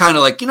was kind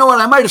of like, you know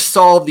what? I might have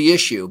solved the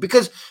issue,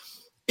 because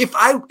if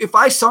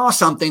I saw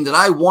something that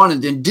I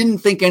wanted and didn't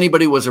think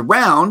anybody was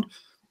around,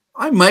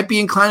 I might be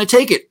inclined to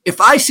take it. If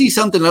I see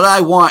something that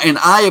I want and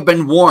I have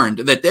been warned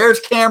that there's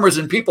cameras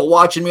and people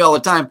watching me all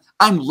the time,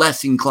 I'm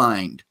less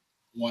inclined.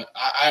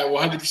 I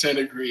 100%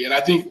 agree. And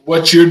I think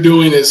what you're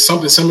doing is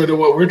something similar to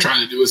what we're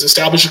trying to do, is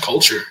establish a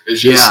culture.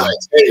 It's just like,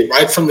 hey,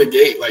 right from the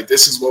gate, like,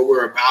 this is what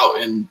we're about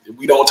and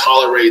we don't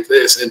tolerate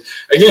this. And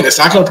again, it's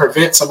not going to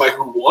prevent somebody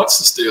who wants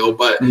to steal,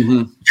 but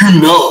you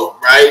know,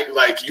 right?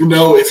 Like, you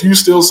know, if you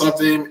steal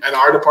something in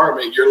our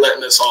department, you're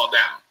letting us all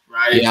down,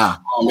 right? Yeah.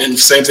 And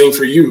same thing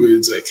for you.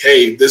 It's like,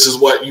 hey, this is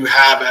what you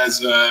have as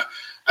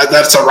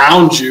that's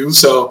around you.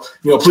 So,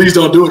 you know, please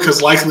don't do it,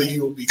 because likely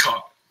you will be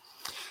caught.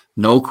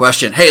 No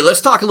question. Hey,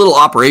 let's talk a little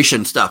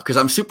operation stuff, because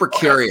I'm super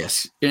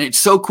curious. And it's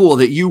so cool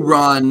that you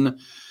run.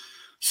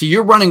 So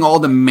you're running all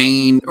the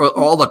main, or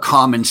all the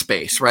common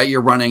space, right?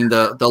 You're running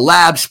the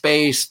lab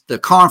space, the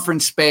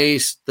conference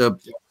space,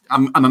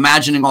 I'm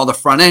imagining all the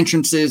front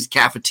entrances,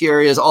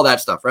 cafeterias, all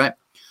that stuff, right?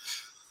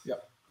 Yeah.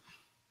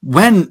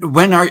 When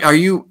are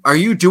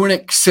you doing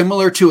it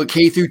similar to a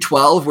K through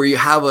 12 where you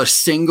have a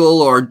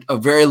single or a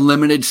very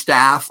limited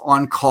staff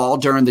on call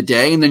during the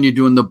day and then you're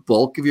doing the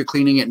bulk of your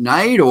cleaning at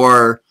night,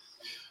 or?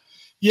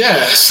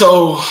 Yeah.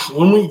 So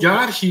when I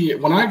got here,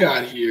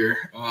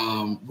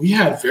 we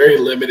had very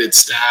limited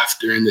staff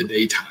during the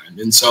daytime.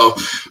 And so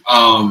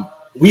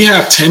we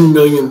have 10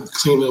 million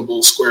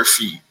cleanable square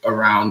feet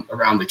around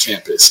the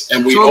campus.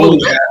 And we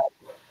only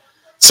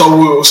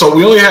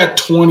had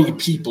 20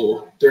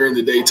 people during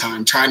the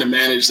daytime trying to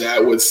manage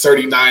that with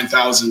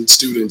 39,000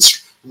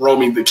 students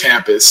roaming the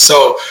campus.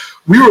 So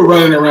we were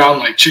running around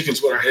like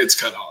chickens with our heads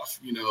cut off,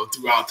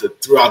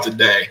 throughout the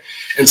day.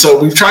 And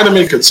so we've tried to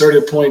make a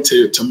concerted point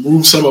to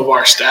move some of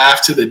our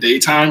staff to the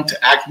daytime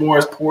to act more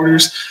as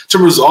porters to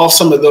resolve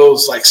some of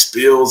those like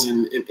spills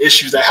and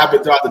issues that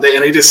happen throughout the day.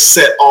 And they just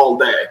sit all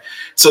day.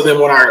 So then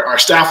when our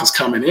staff was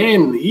coming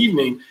in the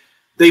evening,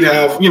 they'd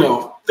have,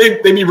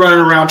 they'd be running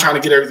around trying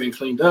to get everything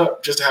cleaned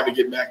up just to have it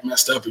get back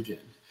messed up again.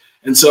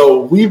 And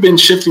so we've been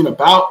shifting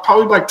about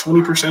probably like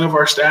 20% of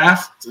our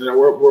staff.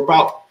 We're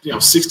about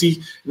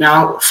 60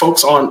 now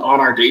folks on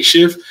our day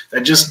shift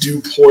that just do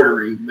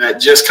portering,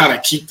 that just kind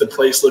of keep the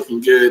place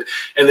looking good.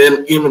 And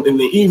then even in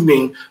the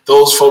evening,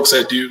 those folks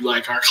that do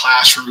like our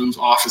classrooms,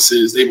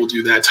 offices, they will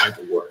do that type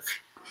of work.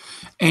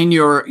 And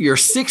you're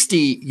 60,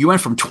 you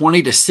went from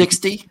 20 to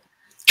 60?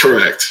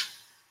 Correct.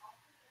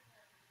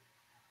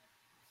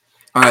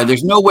 All right,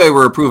 there's no way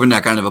we're approving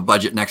that kind of a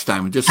budget next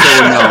time. Just so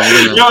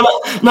we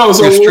know, no.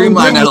 So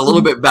streamline that a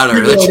little bit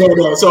better.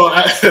 No. So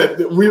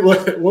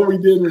what we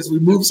did was we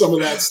moved some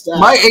of that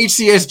stuff. My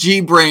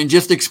HCSG brain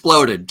just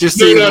exploded. Just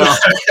so you know.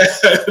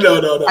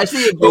 No. I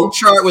see a big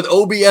chart with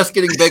OBS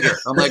getting bigger.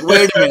 I'm like,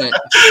 wait a minute.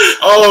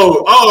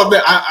 Oh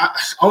man, I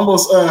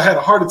almost had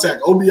a heart attack.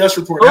 OBS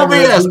report.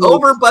 OBS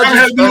over budget. I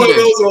haven't had one of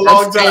those in a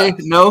long time.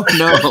 No.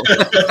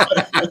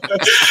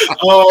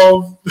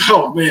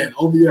 Oh man,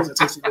 OBS, that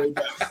takes me way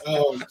back.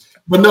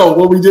 But no,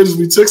 what we did is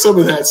we took some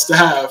of that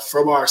staff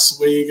from our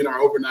swing and our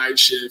overnight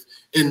shift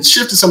and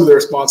shifted some of the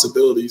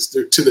responsibilities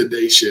to the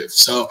day shift.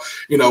 So,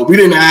 we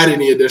didn't add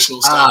any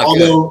additional staff.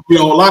 Although,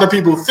 a lot of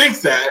people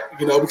think that,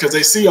 because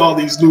they see all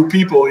these new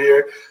people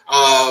here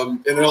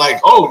and they're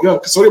like, oh,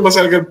 custodian must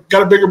have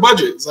got a bigger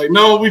budget. It's like,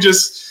 no, we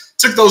just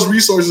took those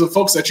resources of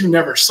folks that you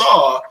never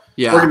saw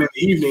working in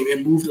the evening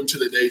and moved them to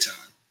the daytime.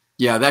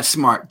 Yeah, that's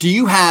smart.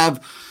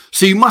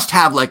 So you must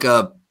have like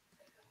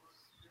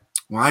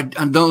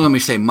don't let me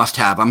say must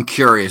have. I'm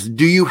curious.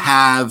 Do you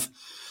have,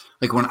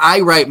 like when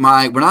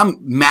I'm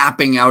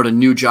mapping out a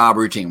new job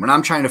routine, when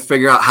I'm trying to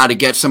figure out how to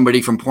get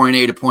somebody from point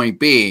A to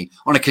point B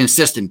on a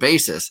consistent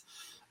basis,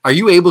 are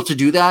you able to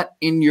do that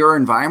in your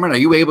environment? Are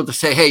you able to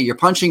say, hey, you're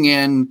punching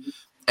in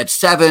at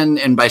 7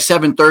 and by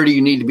 7:30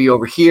 you need to be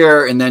over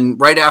here, and then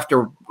right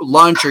after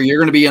lunch, or you're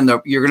going to be in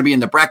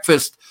the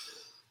breakfast,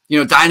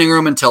 dining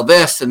room until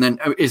this, and then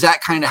is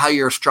that kind of how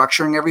you're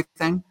structuring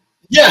everything?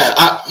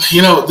 Yeah,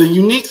 the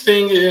unique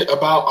thing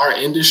about our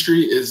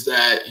industry is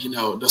that,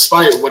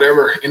 despite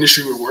whatever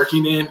industry we're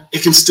working in,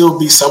 it can still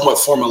be somewhat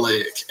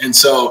formulaic. And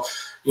so,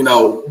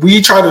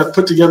 we try to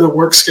put together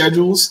work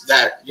schedules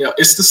that,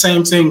 it's the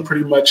same thing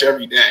pretty much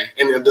every day.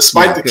 And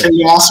despite the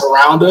chaos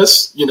around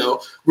us,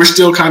 we're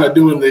still kind of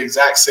doing the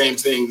exact same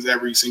things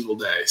every single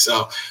day.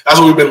 So that's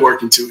what we've been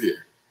working to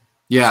here.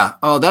 Yeah.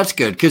 Oh, that's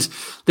good. Because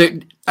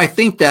I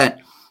think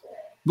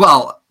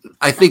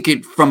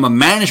it from a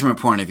management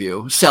point of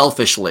view,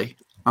 selfishly,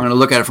 I'm going to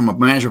look at it from a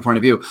management point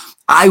of view.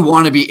 I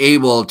want to be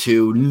able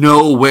to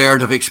know where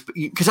to,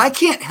 because I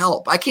can't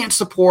help. I can't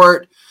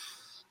support.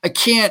 I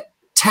can't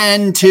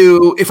tend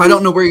to if I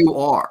don't know where you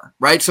are.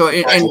 Right. So,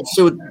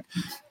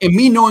 and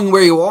me knowing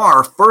where you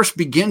are first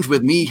begins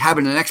with me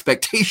having an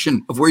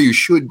expectation of where you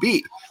should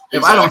be.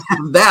 If I don't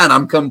have that,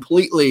 I'm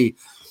completely,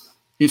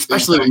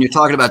 especially when you're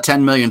talking about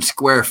 10 million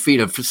square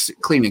feet of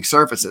cleaning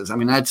surfaces. I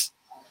mean, that's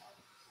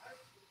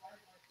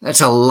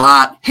a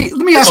lot. Hey,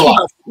 let me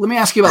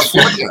ask you about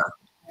floor care.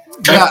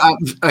 Okay.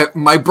 Yeah,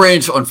 my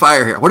brain's on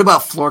fire here. What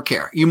about floor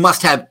care? You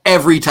must have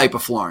every type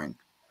of flooring.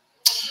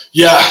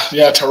 Yeah,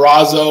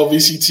 terrazzo,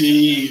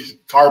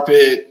 VCT,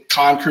 carpet,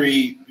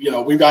 concrete.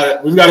 We've got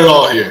it. We've got it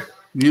all here.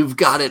 You've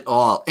got it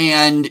all.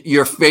 And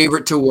your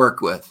favorite to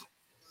work with?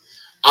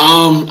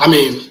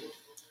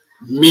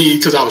 Me,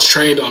 because I was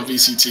trained on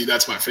VCT.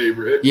 That's my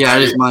favorite. Yeah,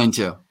 it is mine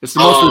too. It's the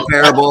most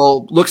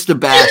repairable. Looks the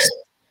best.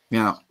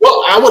 Yeah.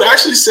 Well, I would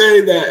actually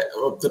say that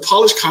the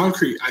polished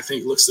concrete, I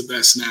think, looks the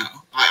best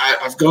now.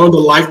 I've grown to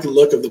like the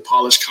look of the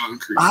polished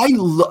concrete.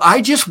 I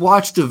just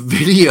watched a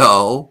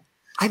video.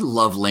 I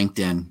love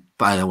LinkedIn,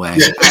 by the way.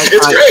 Yeah,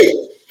 it's great.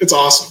 It's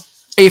awesome.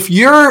 If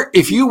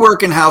you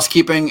work in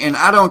housekeeping, and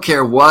I don't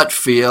care what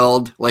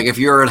field, like if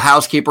you're a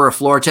housekeeper, a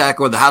floor tech,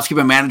 or the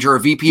housekeeping manager, or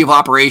VP of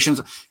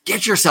operations,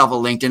 get yourself a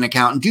LinkedIn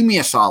account and do me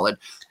a solid.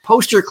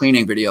 Post your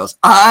cleaning videos.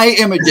 I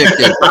am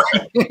addicted.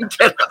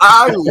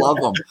 I love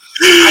them.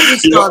 I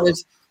just saw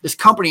this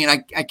company,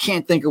 and I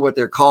can't think of what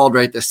they're called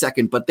right this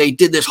second, but they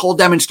did this whole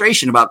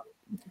demonstration about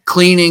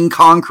cleaning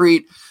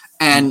concrete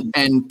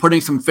and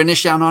putting some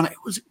finish down on it. It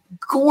was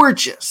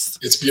gorgeous.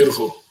 It's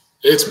beautiful.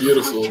 It's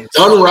beautiful.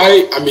 Done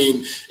right. I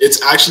mean,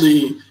 it's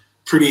actually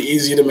pretty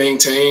easy to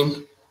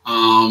maintain.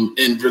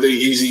 And really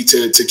easy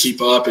to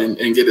keep up and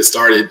get it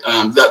started.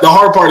 The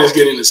hard part is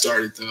getting it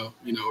started, though.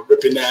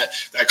 Ripping that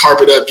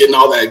carpet up, getting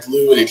all that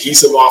glue and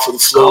adhesive off of the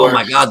floor. Oh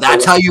my God,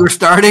 that's how you were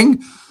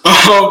starting?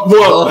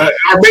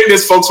 Our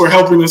maintenance folks were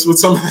helping us with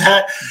some of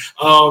that,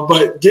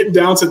 but getting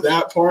down to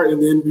that part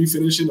and then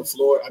refinishing the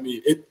floor. I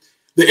mean,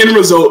 the end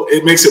result,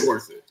 it makes it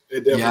worth it.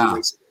 It definitely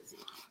makes it worth it.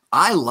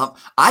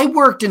 I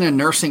worked in a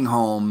nursing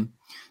home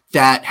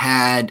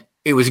that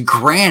it was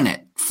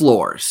granite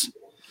floors.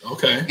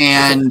 Okay.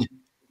 And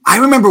I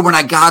remember when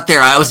I got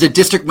there, I was the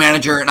district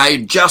manager and I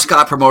just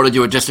got promoted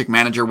to a district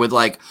manager with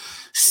like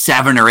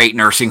 7 or 8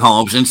 nursing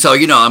homes. And so,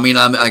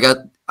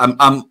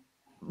 I'm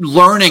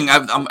learning.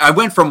 I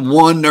went from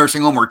one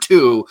nursing home or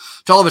 2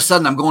 to all of a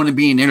sudden I'm going to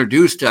being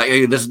introduced to,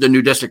 hey, this is the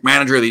new district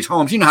manager of these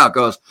homes. You know how it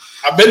goes.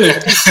 I've been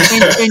there.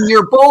 and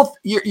you're both,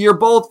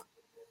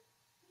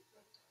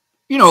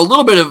 a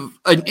little bit of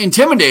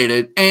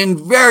intimidated and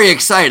very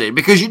excited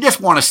because you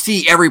just want to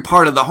see every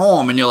part of the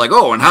home. And you're like,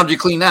 oh, and how did you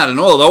clean that? And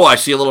I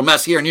see a little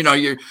mess here. And,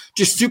 you're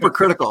just super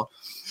critical.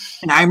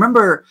 And I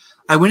remember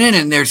I went in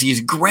and there's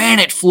these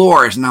granite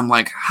floors and I'm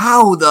like,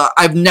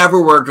 I've never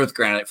worked with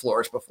granite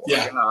floors before.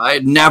 Yeah. I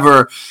had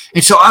never.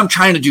 And so I'm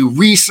trying to do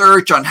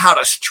research on how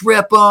to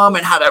strip them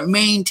and how to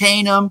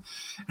maintain them.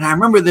 And I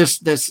remember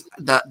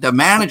the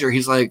manager,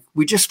 he's like,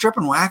 we just strip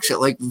and wax it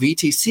like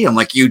VTC. I'm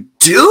like, you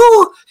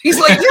do? He's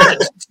like, yeah,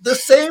 it's the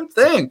same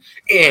thing.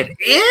 It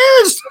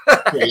is.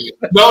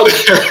 No,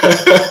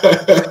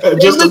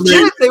 just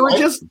legit.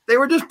 They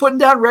were just putting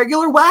down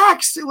regular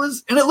wax. And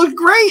it looked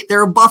great. They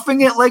were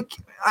buffing it like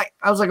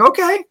I was like,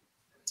 okay.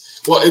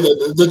 Well,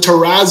 the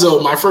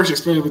terrazzo, my first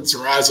experience with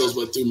terrazzo is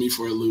what threw me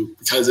for a loop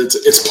because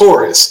it's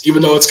porous,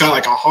 even though it's kind of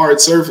like a hard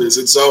surface.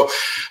 And so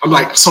I'm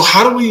like, so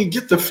how do we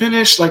get the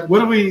finish? Like, how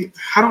do we?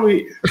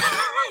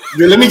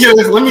 Let me get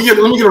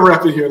a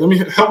rep in here.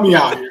 Help me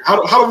out here.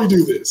 How do we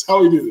do this? How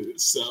do we do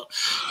this? So,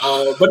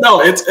 but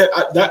no,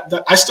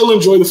 I still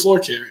enjoy the floor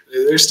care.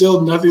 There's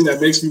still nothing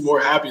that makes me more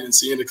happy than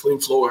seeing a clean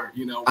floor.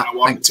 When I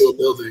walk into a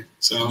building.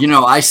 So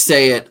I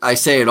say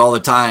it all the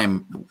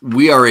time.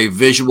 We are a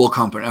visual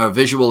company, a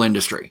visual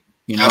industry.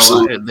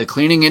 The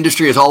cleaning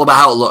industry is all about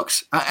how it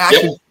looks.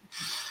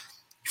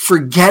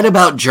 Forget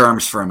about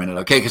germs for a minute,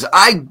 okay? Because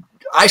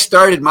I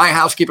started my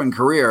housekeeping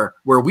career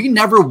where we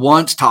never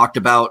once talked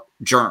about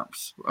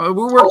germs. We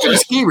worked at a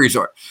ski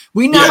resort.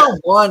 We never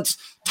once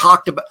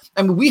talked about.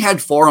 I mean, we had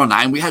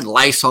 409, we had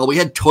Lysol, we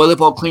had toilet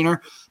bowl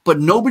cleaner. But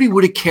nobody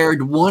would have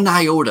cared one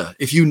iota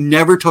if you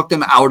never took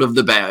them out of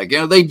the bag.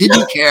 They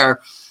didn't care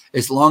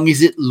as long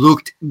as it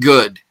looked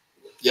good.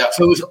 Yeah.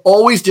 So it was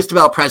always just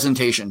about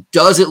presentation.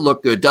 Does it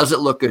look good? Does it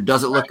look good?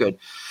 Does it look good?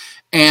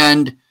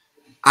 And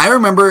I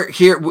remember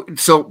here,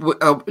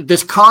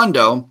 this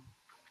condo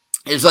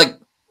is like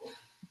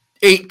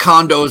 8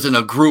 condos in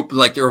a group,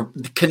 like they're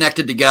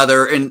connected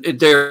together, and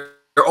they're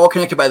all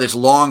connected by this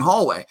long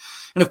hallway.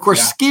 And of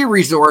course, ski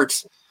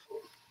resorts,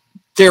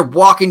 they're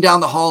walking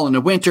down the hall in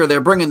the winter. They're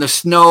bringing the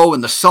snow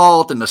and the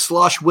salt and the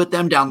slush with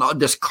them down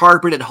this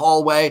carpeted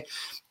hallway.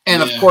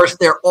 And of course,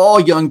 they're all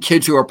young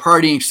kids who are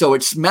partying. So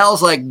it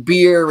smells like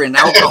beer and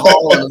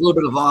alcohol and a little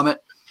bit of vomit.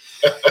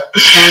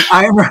 And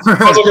I remember.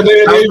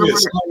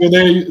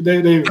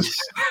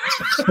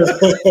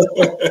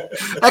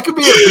 That could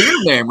be a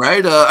beer name,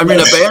 right? A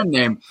band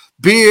name.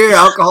 Beer,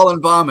 alcohol,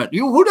 and vomit.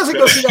 Who doesn't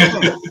go see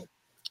that name?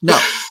 No.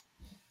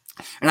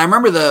 And I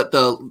remember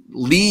the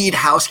lead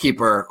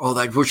housekeeper. Oh,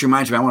 which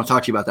reminds me, I want to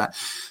talk to you about that.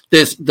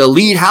 The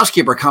lead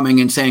housekeeper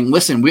coming and saying,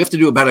 listen, we have to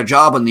do a better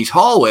job on these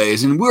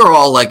hallways. And we're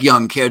all like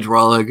young kids. We're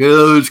all like,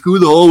 oh, screw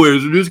the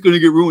hallways. They're just going to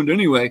get ruined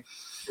anyway.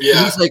 Yeah.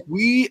 And he's like,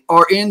 we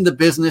are in the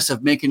business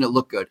of making it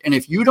look good. And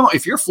if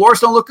your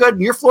floors don't look good,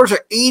 and your floors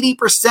are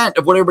 80%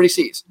 of what everybody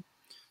sees,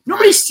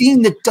 nobody's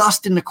seeing the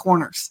dust in the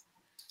corners.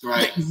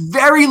 Right.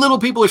 Very little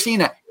people are seeing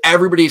that.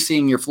 Everybody's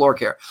seeing your floor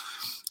care.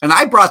 And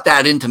I brought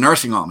that into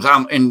nursing homes.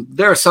 And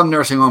there are some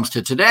nursing homes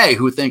to today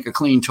who think a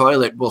clean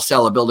toilet will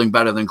sell a building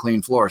better than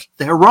clean floors.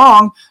 They're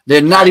wrong.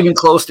 They're not even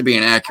close to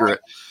being accurate.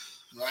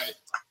 Right.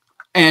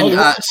 And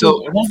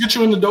so it won't get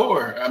you in the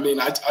door. I mean,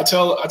 I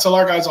tell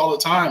our guys all the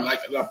time, like,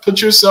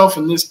 put yourself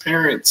in this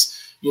parent's,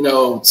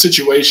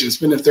 situation,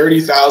 spending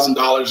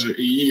 $30,000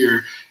 a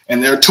year,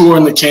 and they're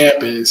touring the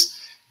campus,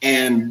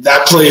 and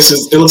that place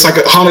it looks like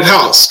a haunted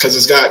house because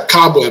it's got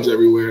cobwebs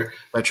everywhere.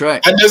 That's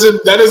right. That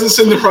doesn't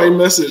send the right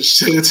message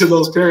to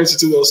those parents and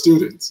to those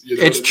students.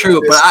 It's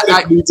true, but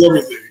it needs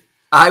everything.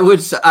 I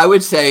would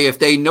say if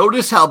they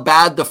notice how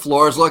bad the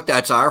floors look,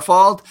 that's our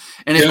fault.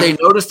 And if they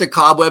notice the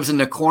cobwebs in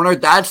the corner,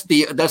 that's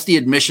the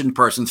admission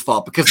person's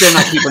fault because they're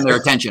not keeping their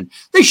attention.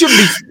 They shouldn't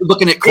be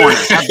looking at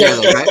corners. How dare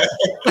they, right?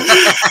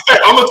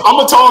 I'm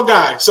a tall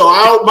guy, so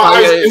my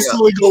eyes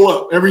instantly go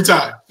up every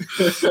time.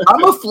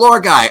 I'm a floor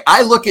guy.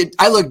 I look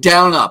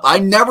down up. I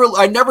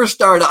never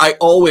start.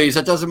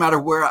 It doesn't matter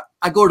where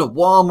I go to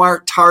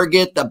Walmart,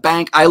 Target, the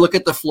bank. I look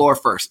at the floor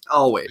first,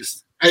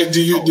 always. Hey,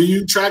 do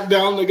you track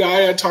down the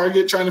guy at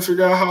Target trying to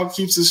figure out how he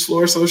keeps his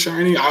floor so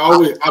shiny?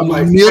 I'm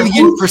like,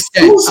 $1,000,000%.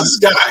 Who's this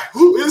guy?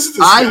 Who is this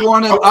guy? I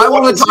want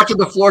to talk to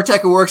the floor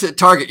tech who works at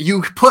Target.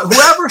 You put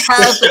whoever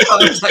has the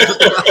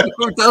contact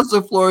who does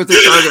the floors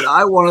at Target.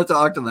 I want to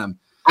talk to them.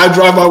 I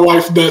drive my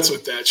wife nuts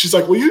with that. She's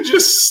like, "Will you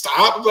just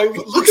stop?" I'm like,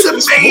 look at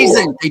this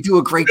amazing. floor. They do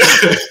a great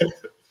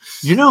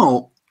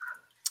job.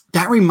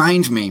 That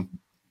reminds me.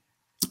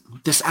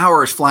 This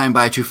hour is flying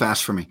by too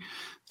fast for me.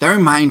 That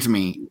reminds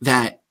me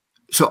that.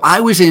 So I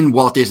was in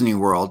Walt Disney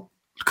World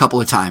a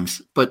couple of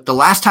times, but the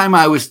last time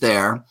I was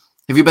there,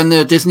 have you been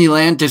to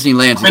Disneyland?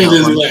 Disneyland's in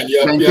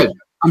Disneyland, yeah.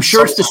 I'm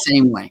sure it's the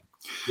same way.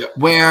 Yep.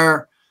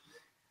 Where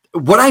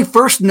what I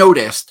first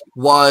noticed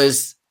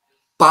was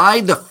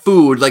by the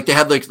food, like they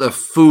had like the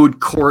food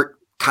court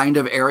kind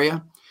of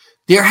area,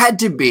 there had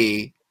to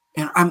be,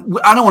 and I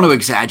don't want to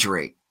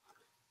exaggerate,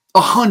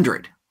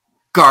 100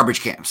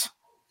 garbage cans.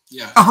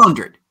 Yeah.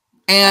 100.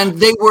 And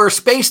they were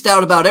spaced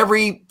out about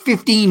every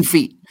 15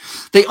 feet.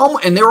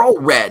 And they're all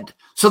red.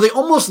 So they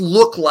almost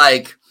look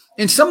like,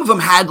 and some of them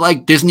had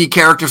like Disney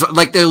characters,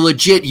 like they're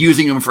legit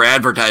using them for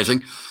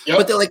advertising. Yep.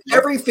 But they're like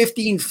every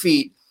 15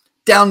 feet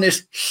down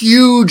this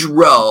huge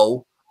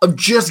row of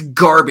just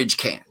garbage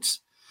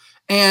cans.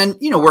 And,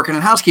 working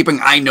in housekeeping,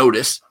 I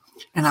noticed.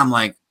 And I'm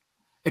like,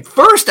 at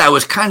first I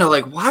was kind of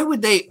like,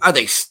 are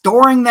they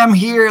storing them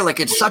here? Like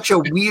it's such a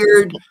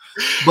weird,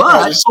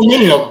 but there's so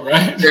many of them,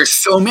 right? There's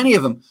so many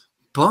of them.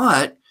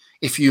 But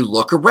if you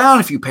look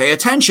around, if you pay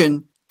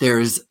attention,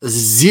 there's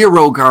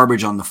zero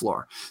garbage on the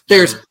floor.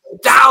 There's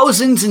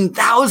thousands and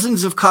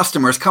thousands of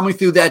customers coming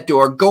through that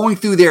door, going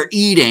through there,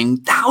 eating,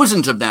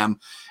 thousands of them,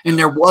 and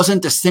there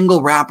wasn't a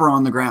single wrapper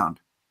on the ground.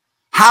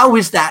 How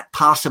is that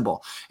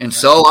possible? And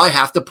so I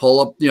have to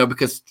pull up,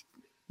 because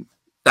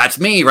that's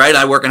me, right?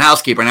 I work in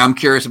housekeeping. I'm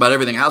curious about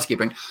everything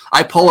housekeeping.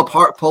 I pull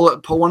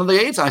one of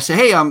the aides. I say,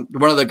 hey, I'm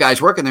one of the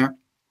guys working there.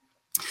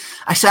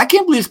 I said, I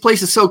can't believe this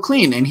place is so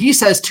clean. And he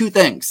says two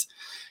things.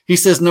 He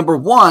says, number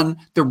one,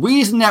 the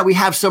reason that we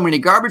have so many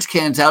garbage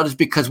cans out is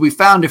because we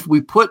found if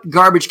we put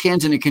garbage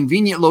cans in a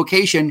convenient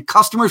location,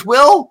 customers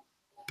will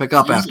pick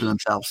up after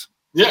themselves.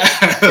 Yeah.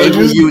 They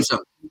will use them.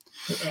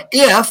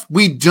 If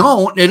we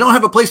don't, they don't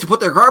have a place to put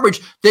their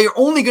garbage, they're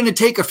only going to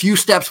take a few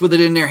steps with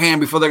it in their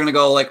hand before they're going to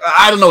go like,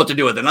 I don't know what to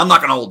do with it. I'm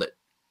not going to hold it.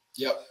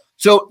 Yep.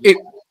 So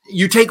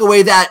you take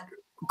away that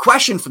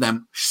question for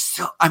them.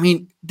 So,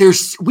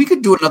 we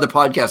could do another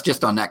podcast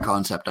just on that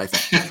concept, I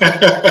think.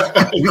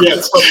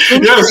 Yes.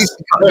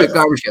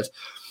 Garbage cans.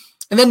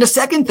 And then the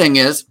second thing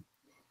is,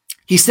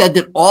 he said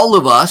that all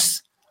of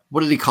us,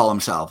 what did he call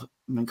himself?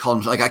 Call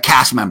him like a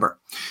cast member.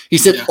 He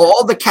said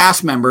all the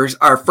cast members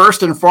are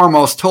first and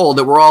foremost told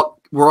that we're all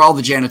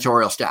the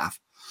janitorial staff.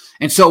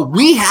 And so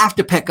we have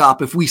to pick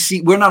up if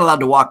we're not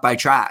allowed to walk by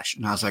trash.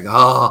 And I was like,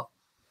 oh,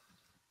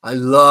 I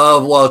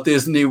love Walt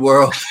Disney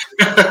World.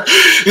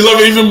 You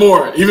love it even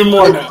more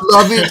now.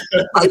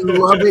 I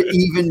love it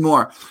even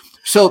more.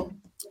 So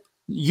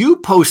you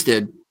post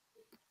on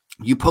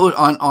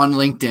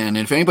LinkedIn, and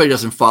if anybody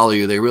doesn't follow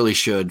you, they really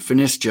should.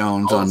 Finis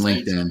Jones on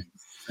LinkedIn.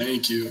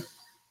 Thank you.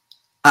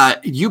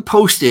 You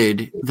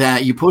posted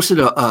that you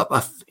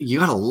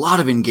got a lot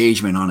of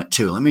engagement on it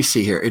too. Let me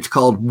see here. It's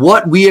called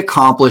What We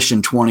Accomplished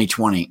in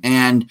 2020.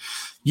 And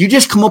you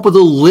just come up with a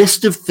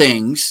list of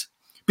things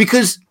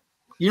because,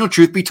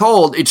 truth be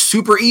told, it's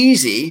super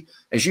easy,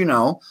 as you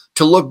know,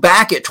 to look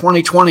back at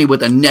 2020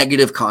 with a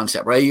negative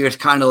concept, right? You're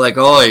just kind of like,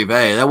 oh,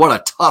 hey, what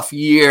a tough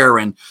year.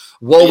 And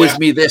woe is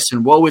me this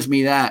and woe is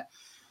me that.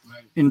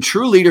 Right. In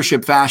true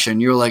leadership fashion,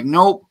 you're like,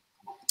 nope.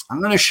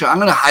 I'm going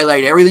to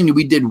highlight everything that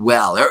we did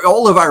well,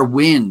 all of our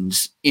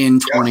wins in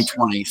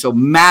 2020. Yes. So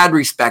mad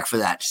respect for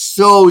that.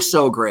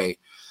 So2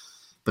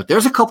 But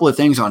there's a couple of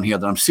things on here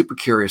that I'm super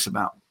curious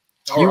about.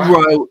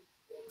 Wrote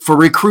for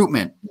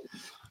recruitment.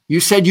 You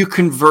said you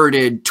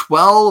converted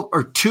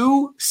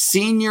 2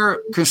 senior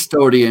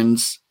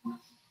custodians.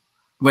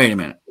 Wait a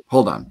minute.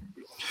 Hold on.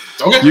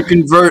 Okay. You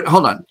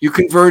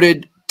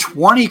converted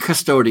 20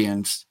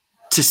 custodians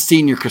to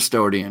senior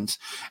custodians.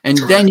 And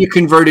Correct. Then you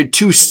converted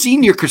 2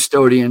 senior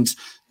custodians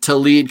to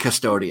lead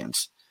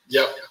custodians.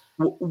 Yep.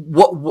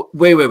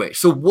 Wait.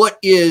 So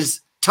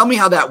tell me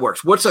how that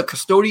works. What's a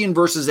custodian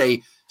versus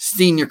a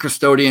senior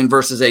custodian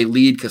versus a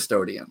lead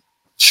custodian?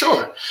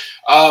 Sure.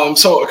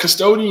 So a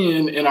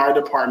custodian in our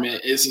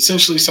department is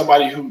essentially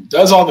somebody who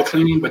does all the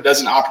cleaning but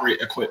doesn't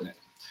operate equipment.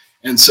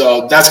 And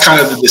so that's kind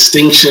of the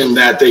distinction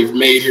that they've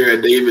made here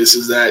at Davis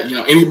is that,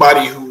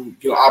 anybody who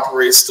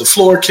operates the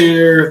floor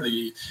care,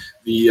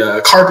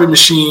 the carpet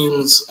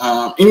machines,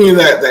 any of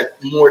that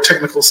more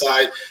technical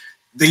side,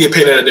 they get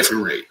paid at a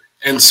different rate.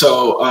 And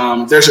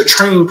so there's a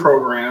training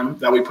program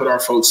that we put our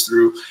folks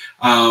through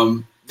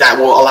that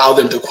will allow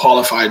them to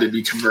qualify to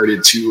be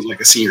converted to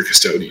like a senior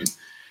custodian.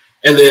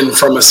 And then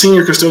from a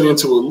senior custodian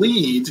to a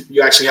lead,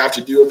 you actually have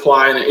to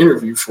apply an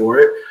interview for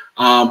it.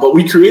 But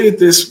we created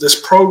this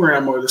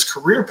program or this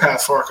career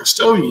path for our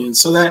custodians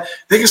so that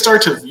they can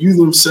start to view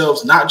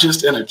themselves not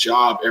just in a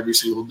job every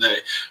single day,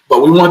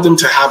 but we want them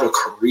to have a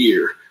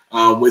career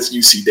with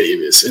UC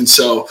Davis. And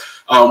so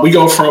we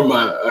go from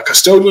a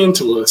custodian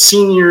to a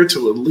senior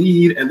to a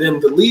lead, and then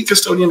the lead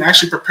custodian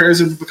actually prepares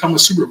them to become a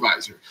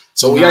supervisor.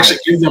 So we actually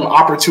give them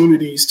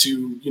opportunities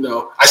to,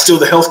 I steal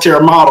the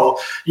healthcare model,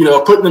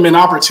 putting them in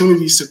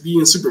opportunities to be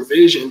in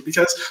supervision,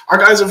 because our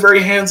guys are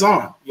very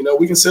hands-on.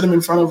 We can sit them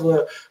in front of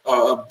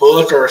a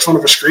book or in front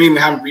of a screen and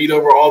have them read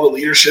over all the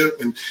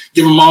leadership and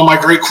give them all my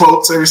great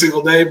quotes every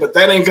single day. But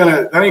that ain't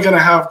gonna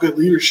have good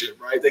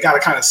leadership, right? They got to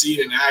kind of see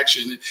it in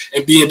action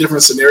and be in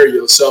different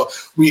scenarios. So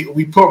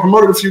we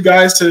promoted a few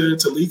guys to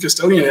lead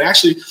custodian, and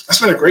actually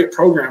that's been a great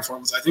program for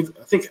us. I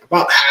think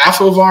about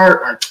half of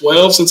our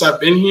 12 since I've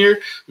been here,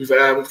 we've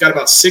got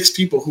about 6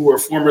 people who are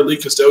former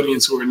lead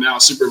custodians who are now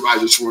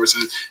supervisors for us,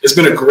 and it's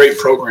been a great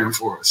program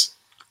for us.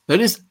 That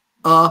is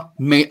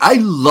amazing. I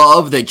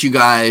love that you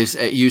guys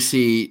at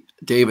UC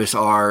Davis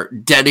are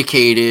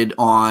dedicated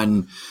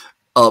on,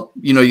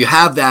 you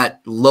have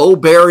that low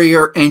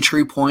barrier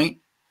entry point,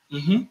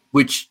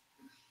 which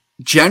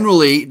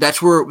generally that's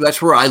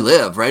where I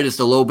live, right? It's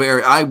the low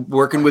barrier. I'm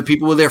working with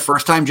people with their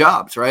first time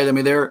jobs, right? I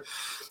mean,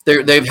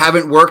 they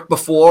haven't worked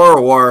before,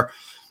 or,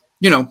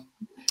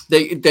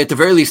 they, at the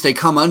very least, they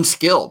come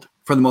unskilled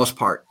for the most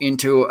part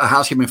into a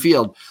housekeeping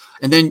field.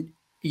 And then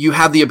you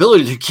have the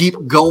ability to keep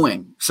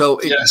going.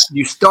 So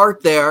you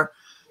start there.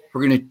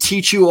 We're going to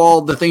teach you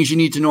all the things you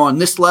need to know on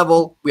this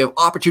level. We have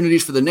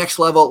opportunities for the next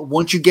level.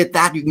 Once you get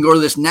that, you can go to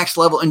this next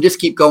level and just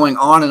keep going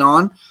on and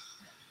on.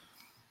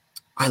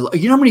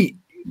 You know how many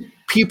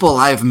people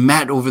I've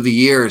met over the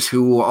years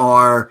who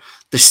are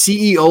the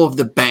CEO of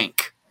the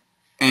bank,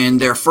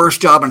 and their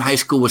first job in high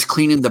school was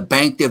cleaning the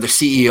bank they're the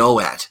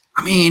CEO at.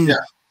 I mean,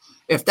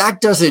 if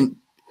that doesn't,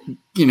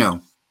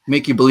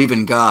 make you believe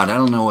in God, I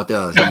don't know what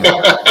does.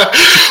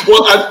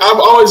 Well,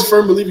 I'm always a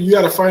firm believer you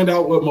got to find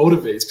out what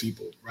motivates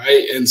people,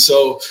 right? And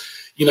so,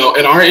 in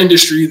our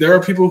industry, there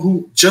are people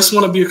who just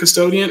want to be a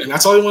custodian, and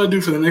that's all they want to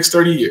do for the next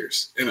 30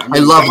 years. And I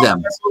love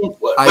them.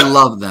 I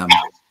love them.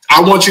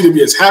 I want you to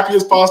be as happy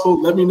as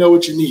possible. Let me know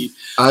what you need.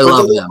 I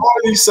love them.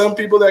 There's some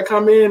people that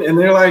come in and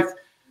they're like,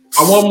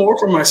 I want more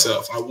for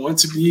myself. I want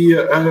to be.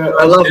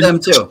 I love them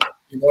too.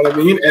 You know what I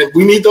mean? And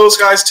we need those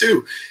guys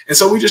too. And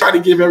so we just try to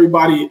give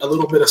everybody a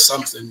little bit of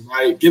something,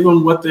 right? Give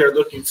them what they're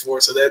looking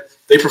for so that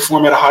they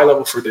perform at a high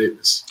level for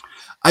Davis.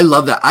 I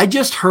love that. I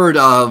just heard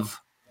of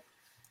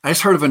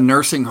a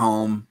nursing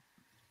home.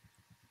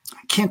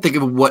 I can't think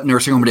of what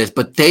nursing home it is,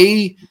 but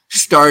they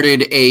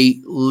started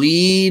a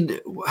lead.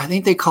 I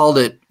think they called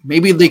it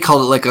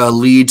like a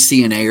lead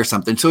CNA or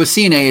something. So a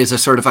CNA is a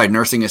certified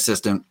nursing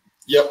assistant.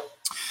 Yep.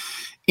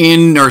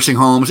 In nursing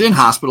homes, in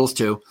hospitals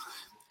too.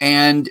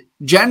 And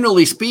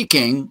generally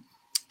speaking,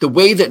 the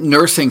way that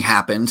nursing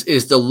happens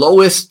is the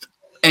lowest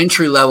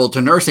entry level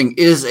to nursing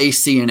is a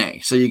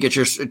CNA. So you get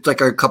it's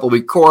like a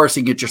couple-week course,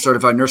 you get your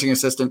certified nursing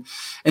assistant,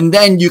 and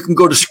then you can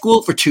go to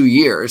school for 2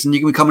 years and you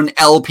can become an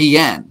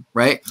LPN,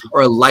 right?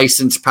 Or a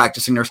licensed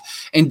practicing nurse.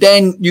 And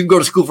then you can go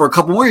to school for a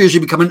couple more years, you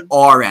become an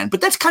RN. But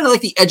that's kind of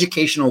like the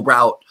educational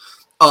route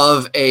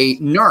of a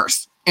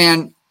nurse.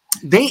 And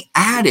they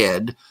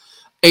added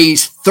a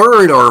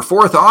third or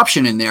fourth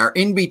option in there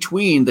in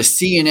between the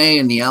CNA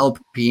and the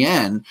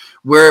LPN,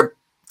 where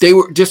they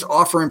were just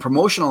offering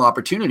promotional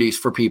opportunities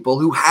for people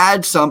who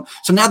had some.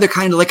 So now they're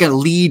kind of like a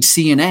lead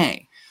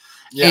CNA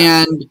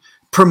and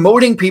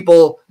promoting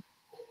people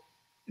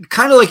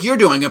kind of like you're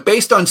doing it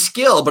based on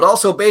skill, but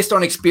also based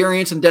on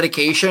experience and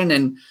dedication.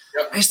 And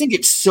I just think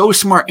it's so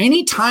smart.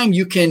 Anytime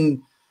you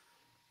can,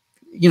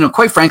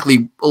 quite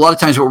frankly, a lot of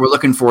times what we're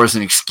looking for is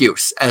an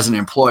excuse as an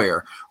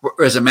employer,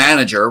 as a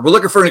manager. We're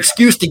looking for an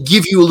excuse to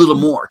give you a little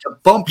more, to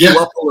bump you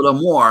up a little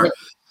more.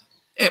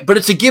 But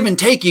it's a give and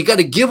take. You got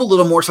to give a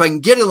little more so I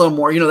can get a little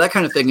more, that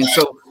kind of thing. And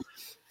so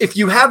if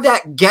you have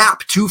that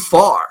gap too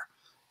far,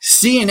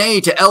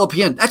 CNA to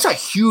LPN, that's a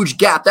huge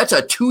gap. That's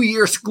a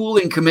 2-year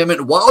schooling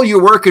commitment while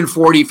you're working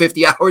 40,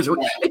 50 hours.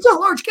 It's a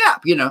large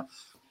gap,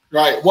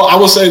 Right. Well, I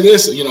will say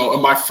this,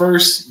 in my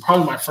first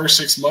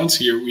 6 months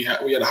here, we had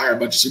to hire a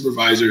bunch of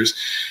supervisors,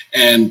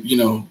 and,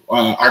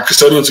 our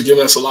custodians were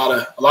giving us a lot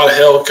of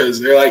hell because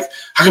they're like,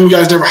 how come you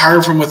guys never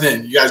hire from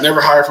within? You guys never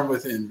hire from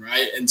within.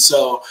 Right. And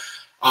so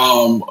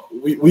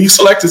we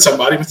selected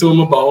somebody, we threw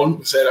him a bone,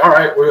 we said, all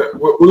right, we're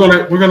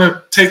going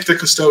to take the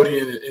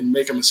custodian and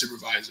make him a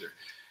supervisor.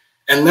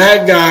 And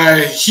that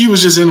guy, he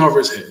was just in over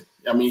his head.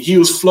 I mean, he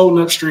was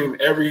floating upstream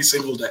every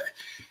single day.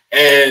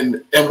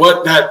 And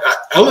what that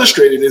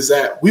illustrated is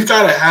that we've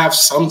got to have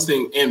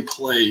something in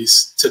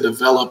place to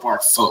develop our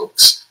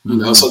folks,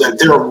 so that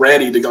they're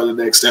ready to go to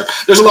the next step.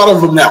 There's a lot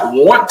of them that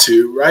want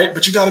to, right?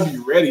 But you got to be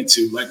ready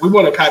to. Like, we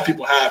want to have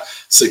people have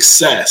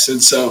success.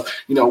 And so,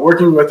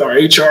 working with our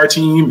HR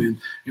team and,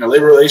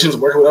 labor relations,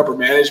 working with upper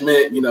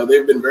management,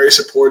 they've been very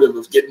supportive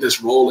of getting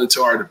this role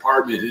into our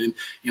department. And,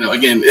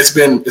 again, it's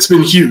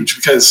been huge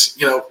because,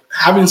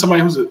 having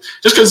somebody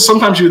just because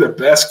sometimes you're the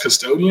best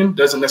custodian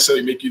doesn't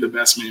necessarily make you the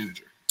best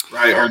manager,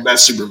 right? Or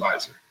best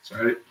supervisor,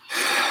 right?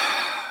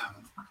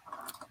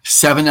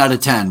 7 out of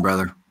 10,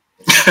 brother.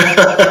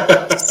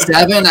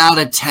 7 out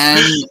of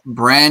 10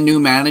 brand new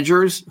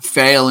managers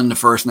fail in the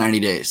first 90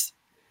 days.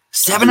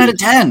 7 out of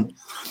 10.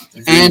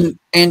 And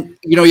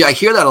I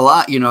hear that a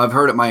lot. I've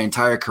heard it my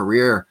entire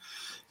career.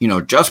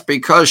 Just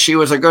because she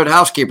was a good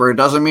housekeeper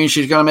doesn't mean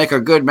she's going to make a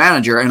good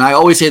manager. And I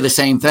always say the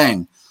same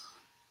thing.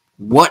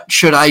 What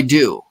should I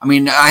do? I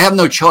mean, I have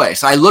no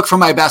choice. I look for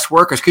my best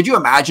workers. Could you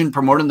imagine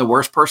promoting the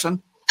worst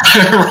person?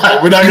 Right.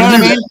 We're not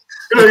going to do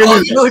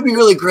that. He'd be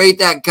really great,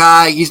 that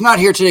guy. He's not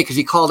here today because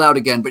he called out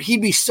again, but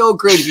he'd be so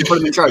great if you put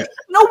him in charge.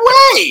 No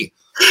way.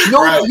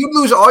 No, right. You'd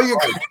lose all your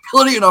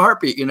credibility in a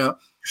heartbeat,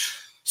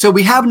 So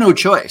we have no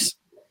choice,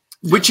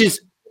 which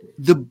is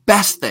the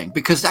best thing,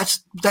 because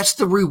that's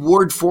the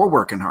reward for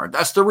working hard.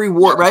 That's the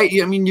reward, right?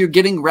 I mean, you're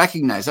getting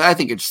recognized. I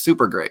think it's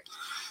super great.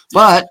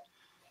 But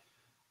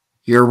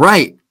you're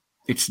right.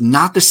 It's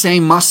not the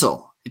same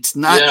muscle. It's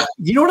not.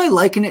 You know what I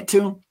liken it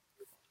to?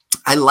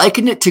 I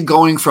liken it to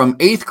going from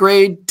 8th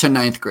grade to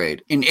 9th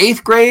grade. In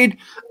 8th grade,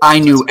 I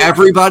knew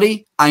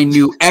everybody. I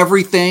knew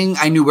everything.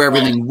 I knew where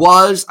everything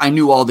was. I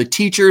knew all the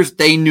teachers.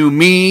 They knew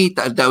me.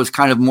 That was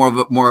kind of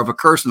more of a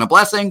curse than a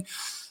blessing.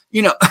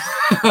 I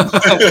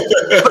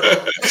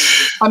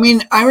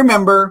mean, I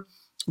remember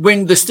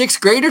when the 6th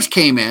graders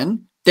came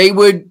in, they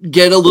would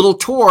get a little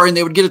tour, and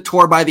they would get a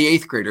tour by the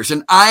 8th graders.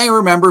 And I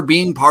remember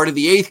being part of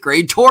the 8th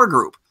grade tour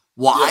group.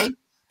 Why?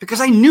 Because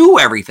I knew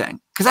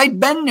everything, because I'd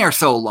been there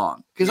so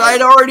long, because I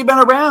had already been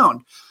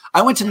around.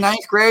 I went to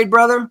 9th grade,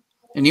 brother,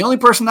 and the only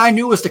person I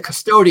knew was the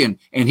custodian,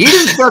 and he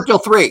didn't start till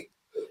 3.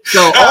 So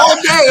all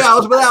day I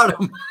was without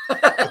him.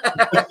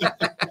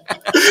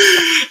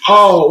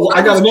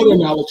 I got another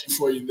analogy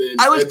for you then.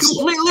 I was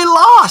completely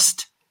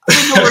lost. I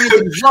didn't know where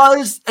anything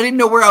was. I didn't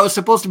know where I was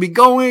supposed to be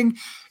going.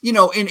 In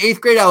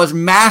 8th grade, I was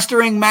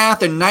mastering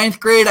math. In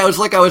 9th grade, I was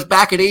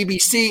back at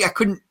ABC. I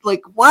couldn't,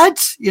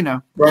 what?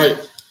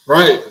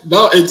 Right.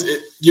 No,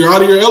 you're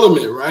out of your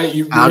element, right?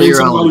 You're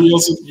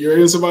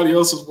in somebody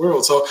else's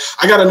world. So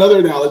I got another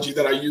analogy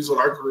that I use with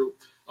our group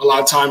a lot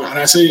of time. And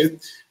I say,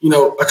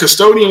 a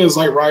custodian is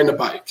like riding a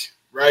bike,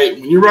 right?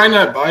 When you're riding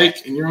that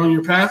bike and you're on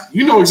your path,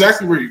 you know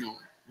exactly where you're going.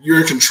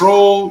 You're in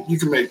control. You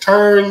can make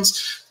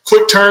turns,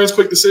 quick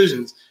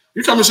decisions.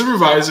 You're coming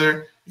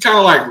supervisor. You're kind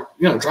of like,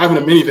 driving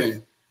a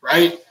minivan,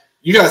 right?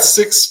 You got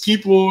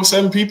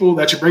 7 people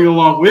that you're bringing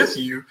along with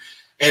you.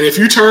 And if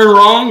you turn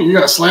wrong, you're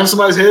going to slam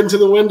somebody's head into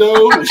the window.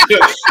 You're going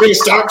to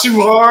stop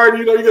too hard.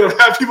 You're going to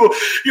have people,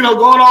 going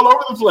all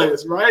over the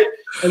place, right?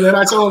 And then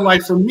I tell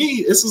them, for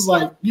me, this is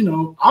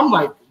I'm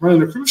like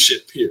running a cruise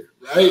ship here,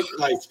 right?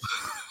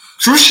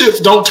 Cruise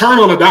ships don't turn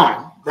on a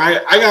dime,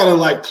 right? I got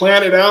to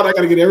plan it out. I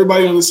got to get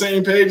everybody on the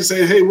same page and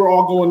say, hey, we're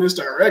all going this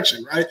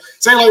direction, right?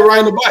 Same like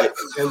riding a bike.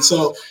 And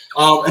so,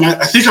 and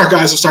I think our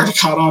guys are starting to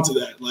caught on to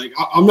that.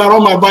 I'm not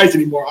on my bike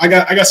anymore. I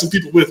got some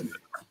people with me.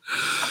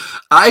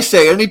 I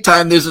say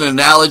anytime there's an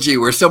analogy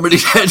where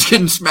somebody's head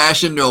can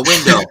smash into a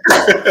window.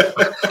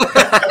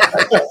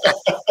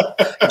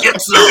 Get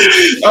some.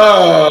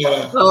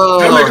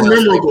 Gotta make it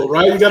memorable,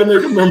 right? You gotta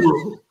make it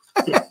memorable.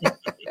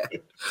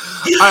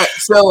 All right.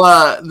 So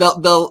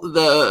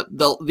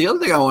the other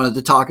thing I wanted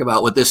to talk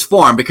about with this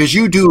form, because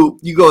you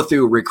go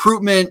through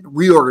recruitment,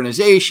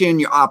 reorganization,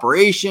 your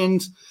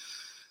operations,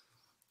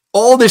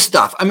 all this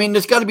stuff. I mean,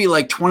 there's got to be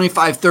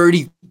 25,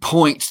 30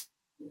 points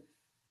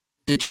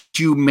that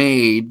you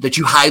made, that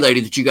you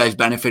highlighted, that you guys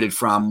benefited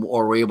from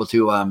or were able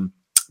to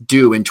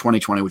do in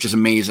 2020, which is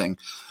amazing.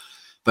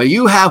 But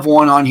you have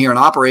one on here in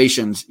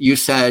operations. You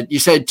said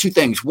 2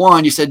 things.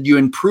 One, you said you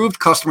improved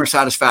customer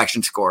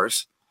satisfaction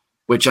scores,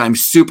 which I'm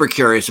super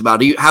curious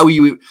about.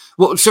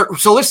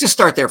 So let's just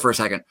start there for a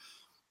second.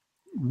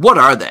 What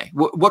are they?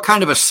 What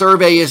kind of a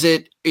survey is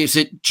it? Is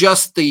it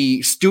just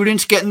the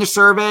students getting the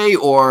survey,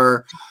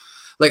 or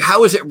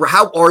how is it?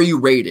 How are you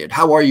rated?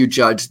 How are you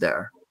judged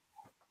there?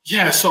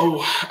 Yeah, so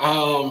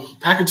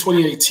back in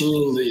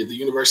 2018, the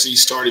university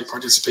started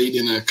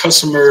participating in a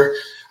customer,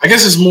 I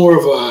guess it's more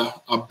of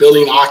a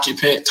building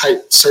occupant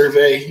type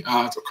survey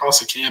across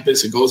the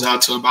campus. It goes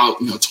out to about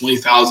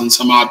 20,000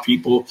 some odd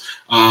people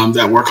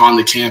that work on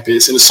the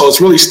campus, and so it's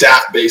really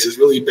staff based. It's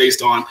really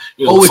based on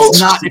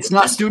it's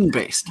not student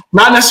based.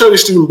 Not necessarily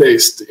student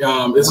based.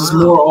 This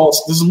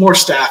is more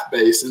staff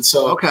based, and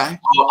so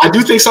I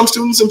do think some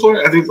student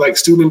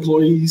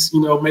employees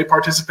may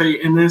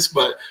participate in this,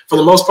 but for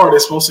the most part,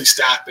 it's mostly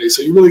staff based.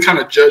 So you really kind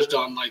of judged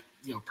on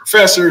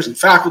professors and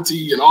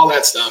faculty and all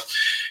that stuff.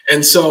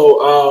 And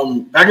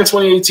so back in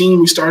 2018,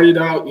 we started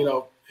out,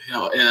 what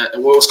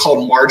was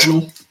called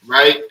marginal,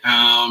 right?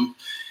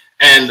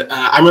 And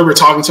I remember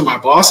talking to my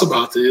boss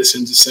about this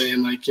and just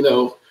saying,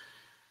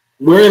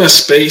 we're in a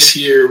space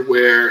here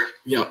where,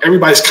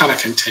 everybody's kind of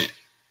content,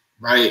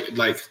 right?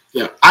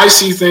 I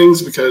see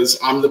things because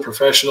I'm the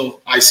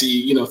professional. I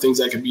see, things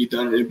that can be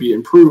done and be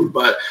improved,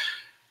 but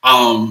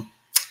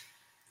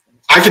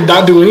I could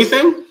not do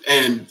anything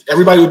and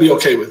everybody would be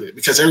okay with it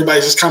because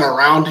everybody's just kind of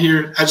around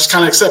here. I just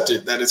kind of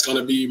accepted that it's going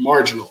to be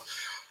marginal.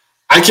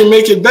 I can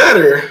make it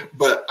better,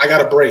 but I got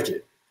to break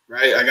it,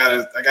 right? I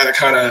gotta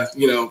kind of,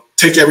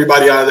 take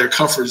everybody out of their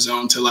comfort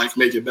zone to like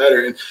make it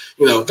better. And,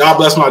 God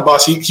bless my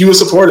boss. He was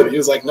supportive. He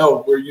was like,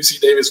 no, we're UC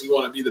Davis. We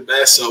want to be the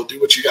best. So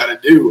do what you got to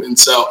do. And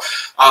so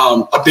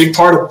a big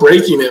part of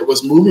breaking it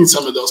was moving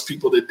some of those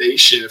people to day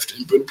shift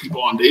and putting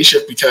people on day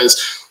shift,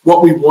 because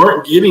what we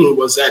weren't getting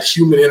was that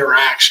human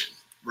interaction.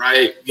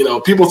 Right.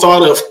 People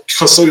thought of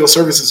custodial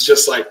services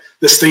just like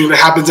this thing that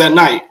happens at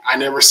night. I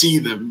never see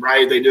them.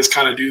 Right. They just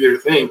kind of do their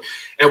thing.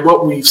 And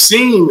what we've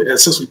seen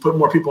since we put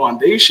more people on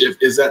day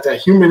shift is that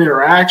human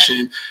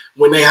interaction,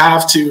 when they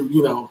have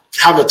to,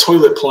 have a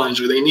toilet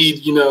plunge or they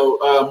need,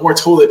 more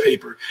toilet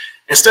paper,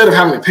 instead of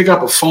having to pick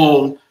up a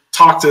phone,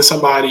 talk to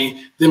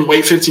somebody, then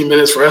wait 15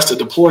 minutes for us to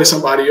deploy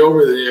somebody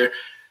over there,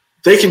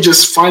 they can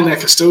just find that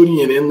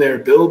custodian in their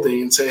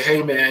building and say,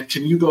 hey, man,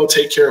 can you go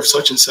take care of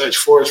such and such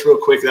for us real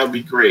quick? That would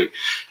be great.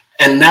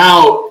 And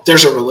now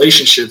there's a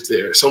relationship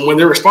there. So when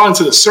they're responding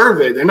to the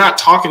survey, they're not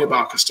talking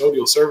about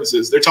custodial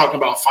services. They're talking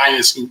about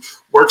Finis, who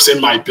works in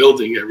my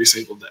building every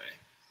single day.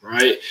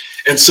 Right.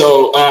 And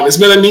so it's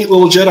been a neat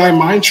little Jedi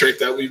mind trick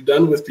that we've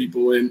done with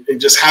people, and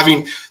just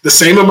having the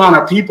same amount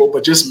of people,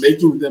 but just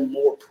making them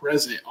more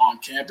present on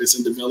campus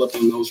and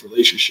developing those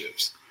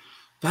relationships.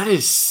 That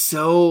is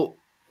so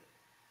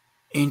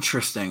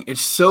interesting.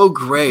 It's so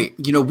great.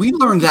 We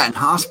learned that in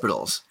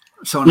hospitals.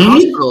 So in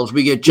hospitals,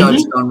 we get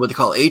judged on what they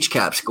call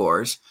HCAP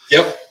scores.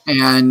 Yep.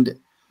 And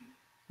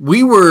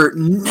we were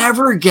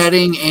never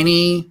getting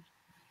any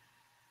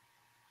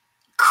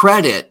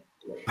credit,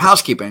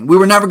 housekeeping. We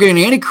were never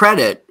getting any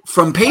credit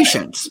from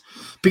patients,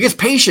 because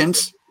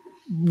patients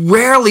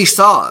rarely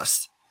saw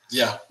us.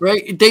 Yeah.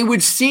 Right.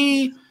 And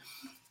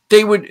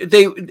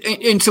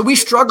so we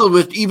struggled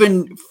with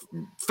even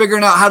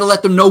figuring out how to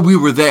let them know we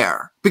were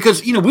there,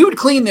 because, we would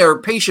clean their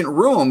patient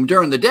room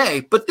during the day,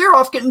 but they're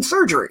off getting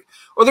surgery,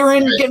 or they're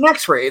getting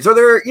x-rays, or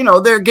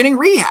they're getting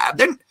rehab.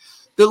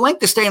 The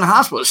length of stay in a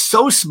hospital is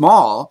so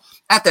small.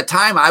 At the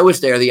time I was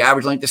there, the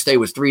average length of stay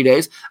was 3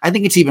 days. I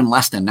think it's even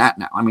less than that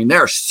now. I mean,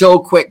 they're so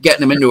quick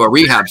getting them into a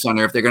rehab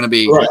center if they're going to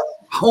be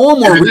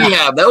home or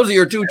rehab. Those are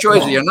your two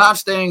choices. You're not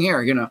staying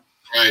here,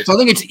 Right. So I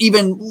think it's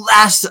even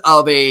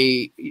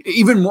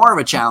more of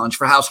a challenge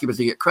for housekeepers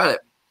to get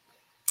credit.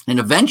 And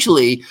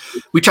eventually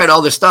we tried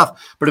all this stuff,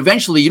 but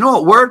eventually,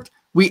 what worked?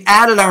 We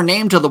added our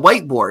name to the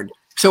whiteboard.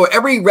 So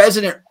every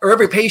resident or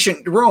every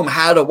patient room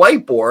had a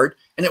whiteboard,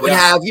 and it would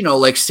have,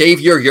 like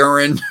save your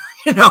urine,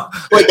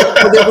 like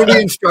whatever the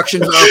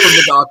instructions are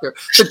from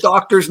the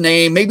doctor's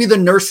name, maybe the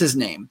nurse's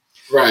name.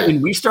 Right.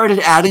 And we started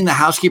adding the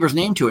housekeeper's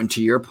name to it. And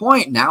to your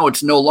point, now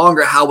it's no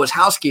longer how was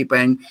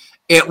housekeeping.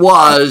 It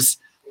was,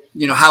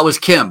 how was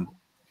Kim?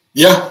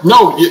 Yeah,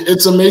 no,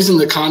 it's amazing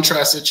the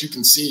contrast that you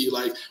can see.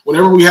 Like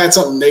whenever we had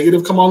something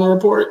negative come on the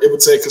report, it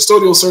would say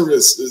custodial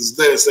service is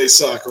this, they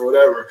suck or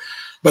whatever.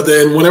 But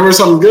then whenever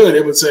something good,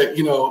 it would say,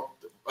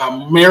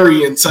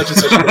 Mary and such and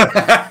such.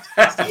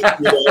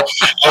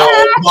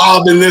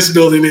 Bob in this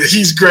building,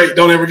 he's great.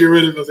 Don't ever get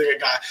rid of the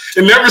guy.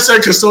 It never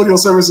said custodial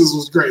services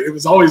was great. It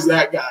was always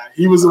that guy.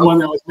 He was the one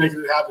that was making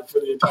it happen for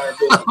the entire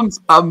building.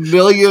 A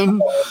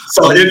million.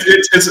 So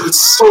it's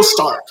so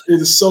stark.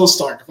 It is so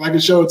stark. If I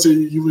could show it to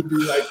you, you would be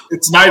like,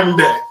 it's night and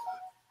day.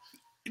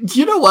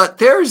 You know what?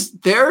 There's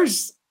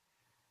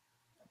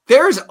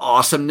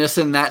awesomeness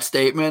in that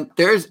statement.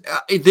 There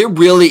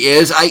really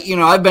is.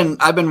 I've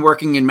been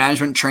working in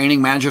management,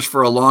 training managers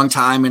for a long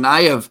time, and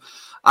I have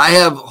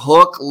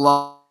hook,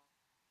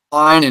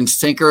 line, and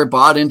sinker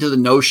bought into the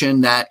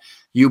notion that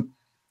you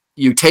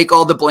take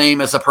all the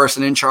blame as a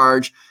person in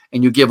charge,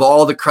 and you give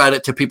all the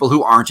credit to people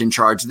who aren't in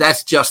charge.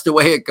 That's just the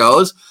way it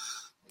goes.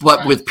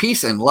 But with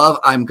peace and love,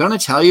 I'm going to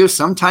tell you,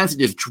 sometimes it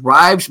just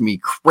drives me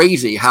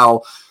crazy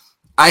how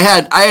I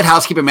had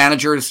housekeeping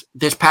managers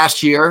this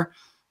past year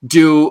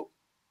do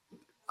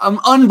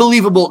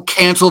unbelievable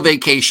cancel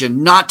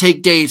vacation, not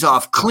take days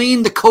off,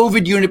 clean the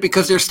COVID unit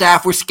because their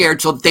staff were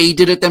scared, so they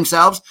did it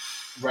themselves.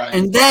 Right.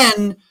 And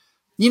then,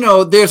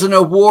 there's an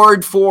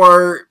award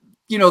for,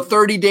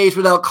 30 days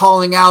without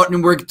calling out,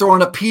 and we're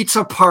throwing a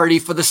pizza party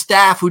for the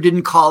staff who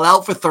didn't call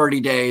out for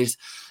 30 days.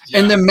 Yeah.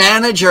 And the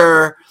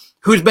manager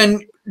who has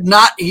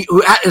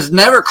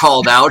never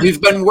called out, who's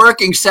been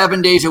working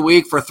 7 days a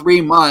week for 3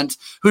 months,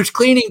 who's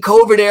cleaning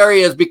COVID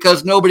areas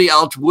because nobody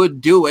else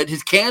would do it,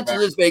 has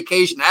canceled his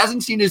vacation,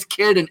 hasn't seen his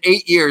kid in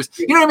 8 years.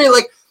 You know what I mean?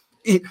 Like,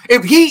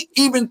 if he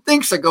even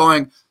thinks of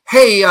going,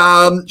 hey,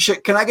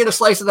 can I get a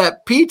slice of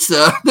that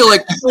pizza? They're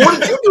like, what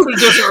did you do to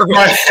deserve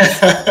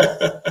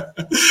it?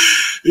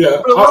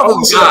 Yeah.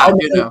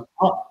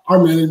 Our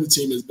management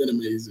team has been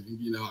amazing.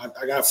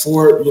 I got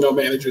 4,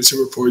 managers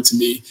who report to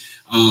me,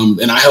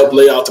 and I help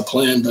lay out the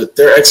plan, but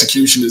their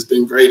execution has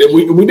been great. And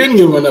we didn't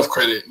give them enough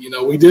credit.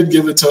 We did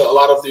give it to a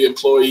lot of the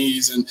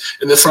employees and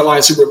the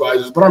frontline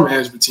supervisors, but our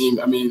management team,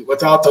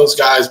 without those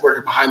guys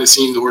working behind the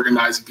scenes,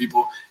 organizing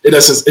people, it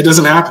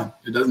doesn't happen.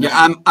 It doesn't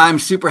happen. I'm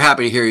super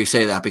happy to hear you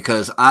say that,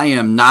 because I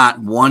am not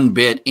one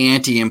bit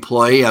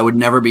anti-employee. I would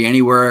never be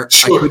anywhere.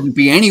 Sure. I couldn't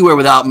be anywhere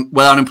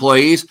without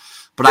employees.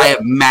 But I have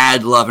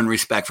mad love and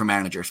respect for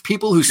managers.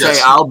 People who say,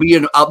 I'll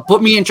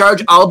put me in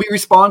charge, I'll be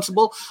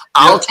responsible,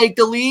 I'll take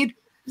the lead.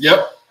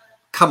 Yep.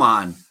 Come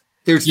on.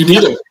 There's you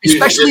need them.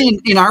 Especially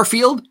in our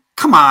field.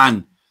 Come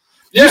on.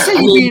 Yeah, you're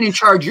saying being in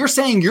charge. You're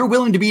saying you're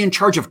willing to be in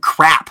charge of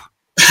crap.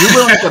 You're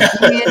willing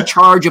to be in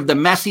charge of the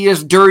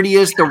messiest,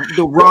 dirtiest, the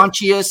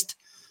raunchiest.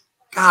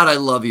 God, I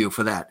love you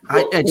for that.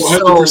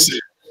 100%.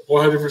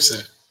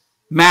 100%.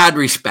 Mad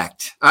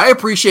respect. I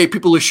appreciate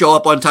people who show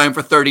up on time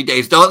for 30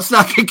 days. It's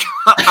not.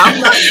 I'm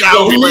not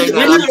down. We need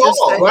it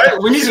all,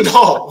 right? We need it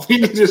all. We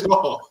need it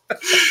all.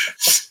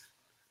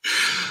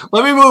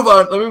 Let me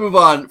move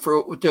on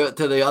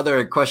to the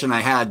other question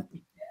I had.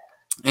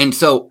 And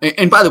so,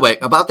 and by the way,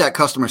 about that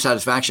customer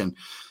satisfaction,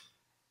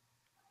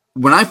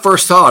 when I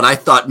first saw it, I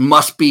thought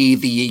must be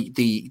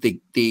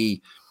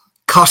the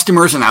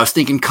customers, and I was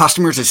thinking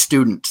customers as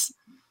students.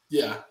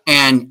 Yeah.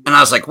 And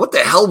I was like, what the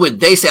hell would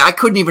they say? I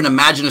couldn't even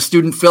imagine a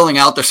student filling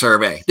out the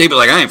survey. They'd be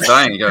like, I ain't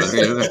fine. You're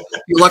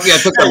lucky I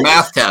took the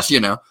math test, You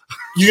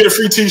get a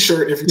free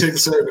T-shirt if you take the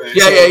survey.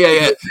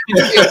 Yeah.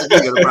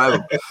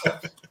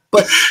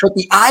 But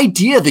the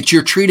idea that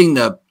you're treating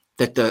the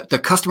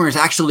customer is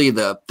actually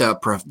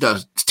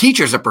the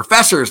teachers, the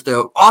professors,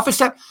 the office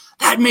staff,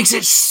 that makes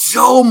it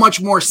so much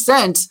more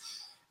sense.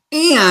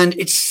 And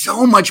it's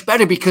so much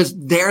better because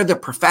they're the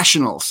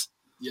professionals.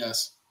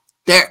 Yes.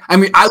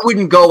 I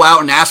wouldn't go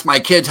out and ask my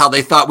kids how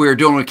they thought we were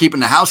doing with keeping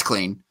the house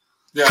clean.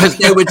 Because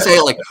they would say,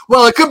 like,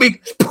 well, it could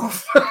be. You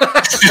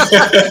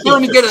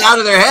want to get it out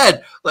of their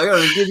head. Like, I'm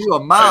going to give you a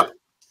mop.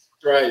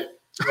 Right.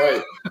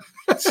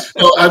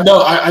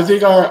 No, I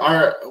think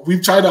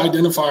we've tried to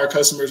identify our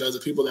customers as the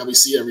people that we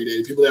see every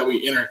day, the people that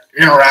we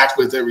interact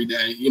with every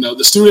day.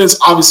 The students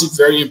obviously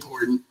very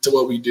important to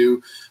what we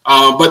do,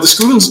 but the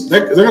students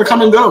they're going to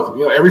come and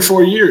go. Every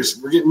 4 years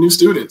we're getting new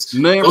students.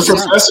 Those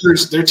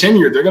professors, they're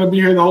tenured. They're going to be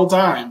here the whole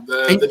time.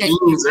 The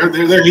deans,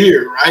 they're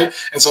here, right?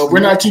 And so if we're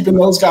not keeping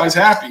those guys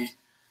happy,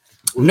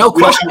 no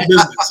question.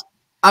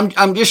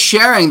 I'm just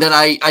sharing that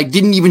I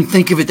didn't even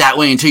think of it that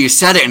way until you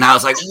said it, and I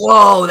was like,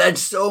 whoa,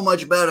 that's so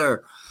much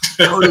better.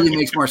 Totally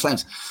makes more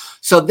sense.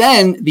 So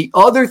then the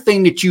other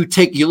thing that you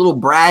take your little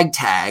brag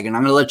tag, and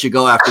I'm going to let you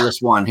go after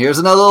this one. Here's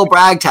another little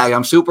brag tag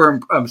I'm super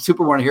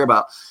want to hear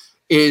about,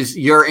 is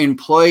your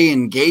employee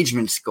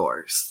engagement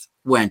scores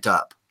went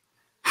up.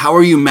 How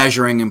are you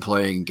measuring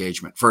employee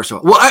engagement? First of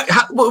all,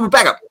 well,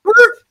 back up.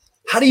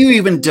 How do you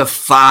even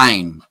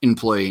define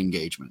employee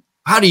engagement?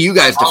 How do you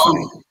guys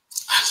define it?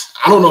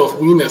 I don't know if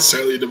we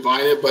necessarily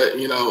define it, but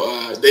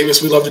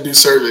Davis, we love to do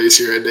surveys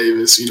here at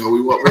Davis. We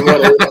want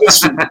everybody's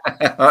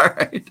feedback. All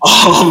right.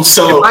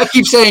 So if I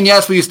keep saying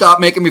yes, will you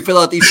stop making me fill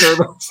out these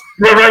surveys?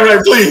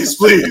 Right.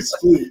 Please.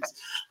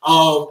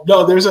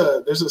 No, there's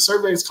a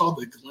survey. It's called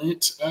the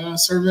Glint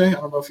survey. I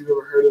don't know if you've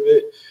ever heard of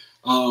it,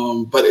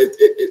 but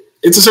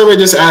it's a survey that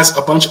just asks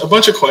a bunch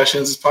of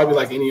questions. It's probably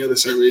like any other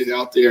surveys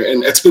out there,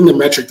 and it's been the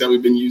metric that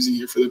we've been using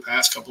here for the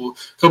past couple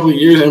of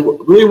years. And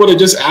really, what it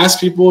just asks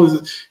people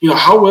is,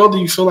 how well do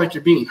you feel like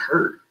you're being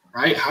heard,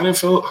 right? How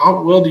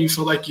well do you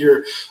feel like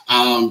your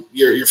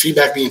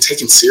feedback being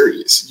taken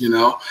serious,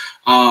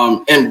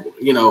 And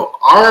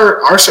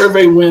our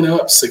survey went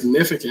up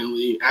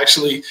significantly.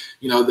 Actually,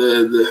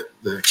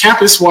 the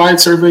campus-wide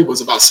survey was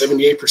about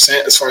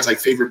 78% as far as like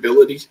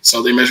favorability.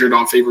 So they measured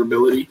on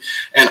favorability,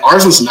 and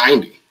ours was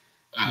 90.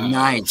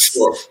 Nice.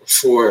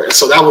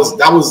 So that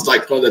was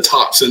like one of the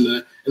tops in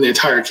the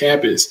entire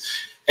campus.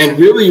 And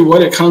really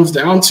what it comes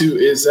down to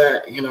is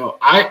that,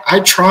 I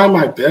try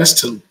my best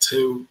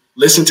to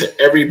listen to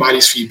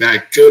everybody's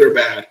feedback, good or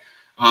bad,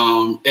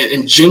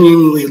 and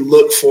genuinely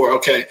look for,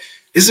 okay,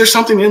 is there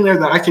something in there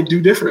that I can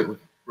do differently,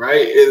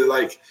 right?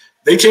 Like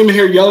they came in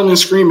here yelling and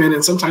screaming,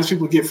 and sometimes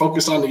people get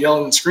focused on the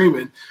yelling and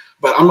screaming,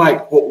 but I'm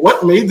like, well,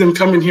 what made them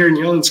come in here and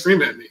yell and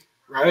scream at me,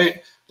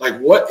 right? Like,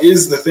 what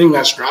is the thing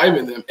that's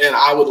driving them? And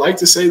I would like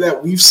to say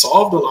that we've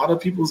solved a lot of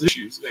people's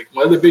issues. Like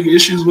one of the big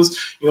issues was,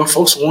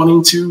 folks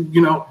wanting to,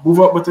 move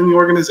up within the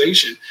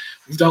organization.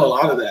 We've done a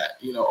lot of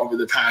that, over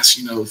the past,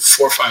 4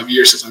 or 5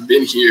 years since I've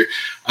been here.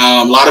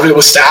 A lot of it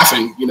was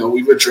staffing.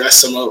 We've addressed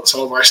some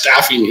of our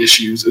staffing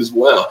issues as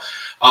well.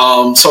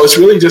 So it's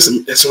really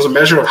it's a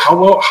measure of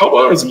how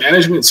well is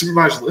management and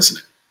supervisors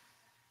listening.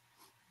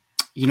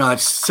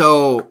 It's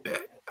so.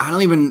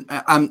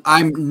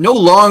 I'm no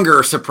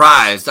longer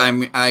surprised.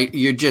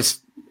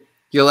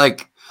 You're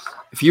like,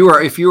 if you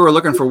were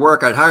looking for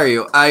work, I'd hire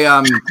you. I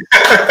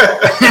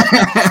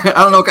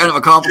don't know what kind of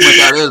a compliment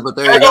that is, but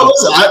there you go.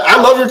 Listen,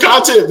 I love your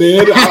content,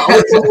 man.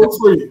 I will work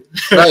for you.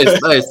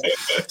 Nice.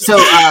 So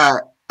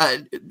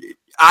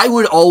I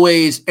would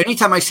always,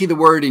 anytime I see the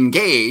word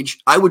engage,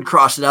 I would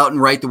cross it out and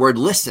write the word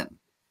listen.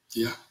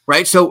 Yeah.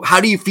 Right. So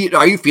how do you feel?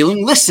 Are you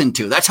feeling listened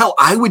to? That's how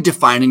I would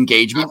define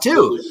engagement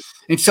Absolutely. too.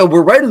 And so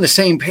we're right on the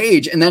same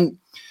page. And then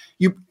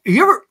you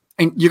ever,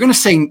 and you're going to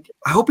say,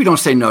 I hope you don't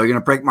say no. You're going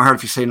to break my heart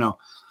if you say no.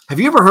 Have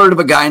you ever heard of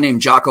a guy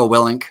named Jocko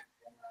Willink?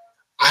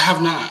 I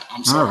have not.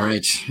 I'm sorry. All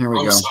right, here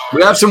we go. Sorry.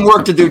 We have some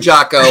work to do,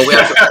 Jocko.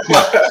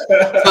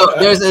 So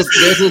there's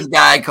this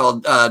guy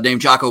called named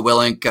Jocko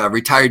Willink,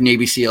 retired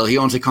Navy SEAL. He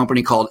owns a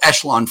company called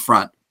Echelon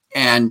Front,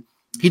 and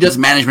he does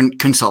management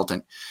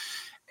consulting.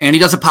 And he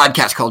does a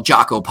podcast called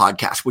Jocko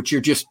Podcast, which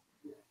you're just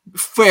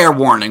fair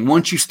warning.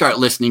 Once you start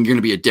listening, you're going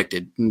to be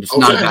addicted. And it's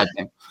not a bad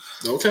thing.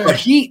 Okay. But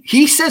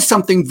he says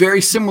something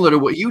very similar to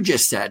what you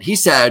just said. He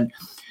said,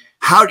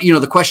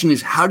 the question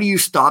is, how do you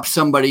stop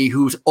somebody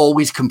who's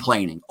always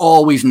complaining,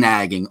 always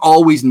nagging,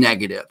 always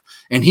negative?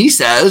 And he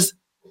says,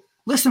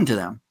 listen to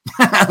them.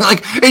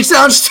 Like, it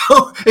sounds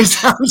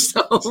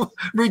so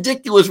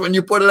ridiculous when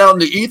you put it out in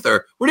the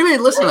ether. What do you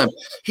mean, listen to them?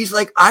 He's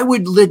like, I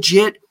would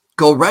legit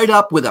go right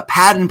up with a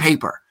pad and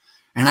paper.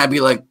 And I'd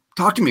be like,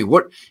 talk to me.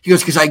 What? He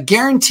goes, because I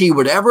guarantee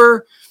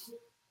whatever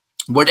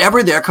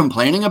they're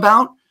complaining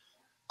about,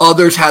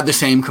 others have the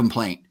same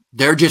complaint.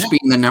 They're just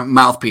being the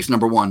mouthpiece,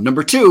 number one.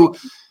 Number two,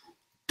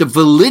 the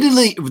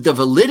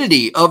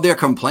validity of their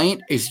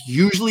complaint is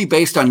usually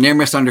based on their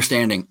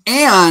misunderstanding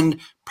and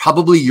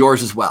probably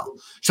yours as well.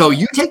 So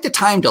you take the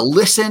time to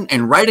listen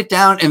and write it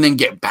down and then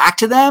get back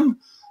to them.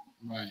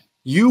 Right.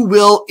 You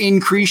will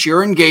increase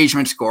your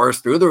engagement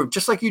scores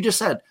just like you just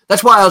said.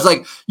 That's why I was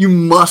like, you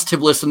must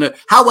have listened to.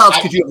 How else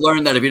could you have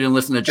learned that if you didn't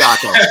listen to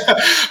Jocko?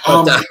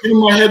 Getting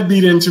my head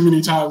beat in too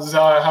many times is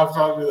how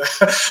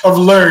I've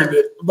learned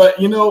it. But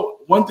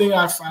one thing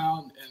I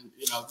found, and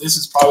this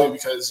is probably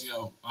because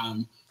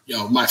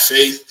my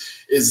faith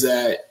is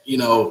that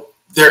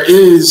there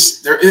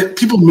is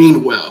people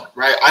mean well,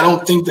 right? I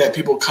don't think that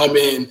people come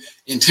in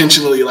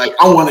intentionally like,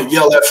 I want to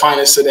yell at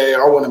Finis today,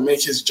 or I want to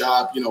make his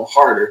job,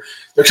 harder.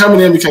 They're coming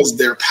in because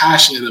they're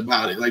passionate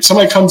about it. Like,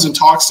 somebody comes and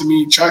talks to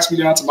me, tracks me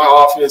down to my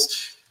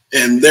office,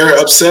 and they're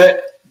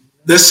upset.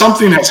 There's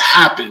something has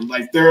happened.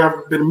 Like, there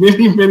have been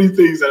many, many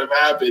things that have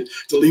happened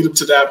to lead them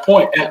to that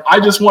point. And I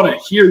just want to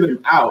hear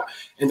them out.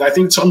 And I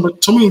think so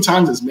many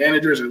times as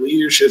managers or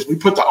leaderships, we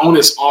put the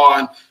onus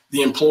on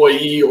the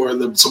employee or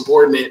the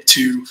subordinate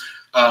to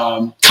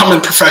come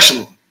in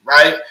professional,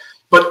 right?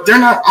 But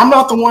I'm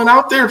not the one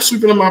out there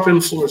sweeping and mopping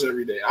the floors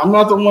every day. I'm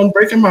not the one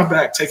breaking my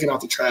back, taking out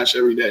the trash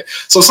every day.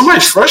 So if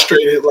somebody's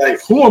frustrated, like,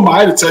 who am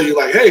I to tell you,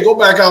 like, hey, go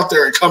back out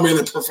there and come in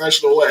a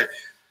professional way?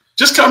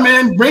 Just come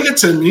in, bring it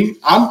to me.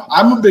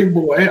 I'm a big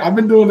boy. I've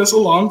been doing this a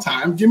long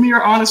time. Give me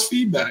your honest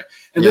feedback.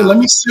 And then let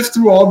me sift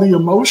through all the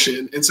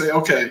emotion and say,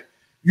 okay,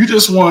 you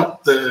just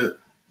want the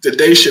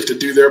day shift to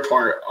do their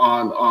part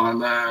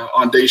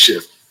on day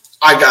shift.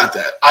 I got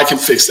that. I can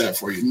fix that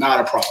for you. Not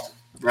a problem.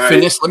 Right.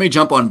 Finis, let me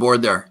jump on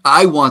board there.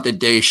 I want the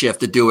day shift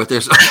to do with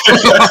this. But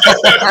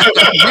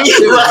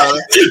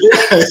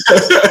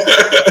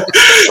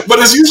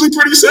it's usually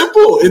pretty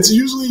simple. It's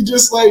usually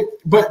just like,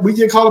 but we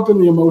get caught up in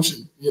the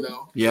emotion,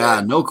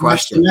 Yeah, no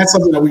question. And that's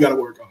something that we got to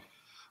work on.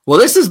 Well,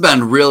 this has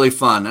been really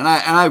fun. And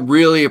I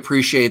really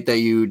appreciate that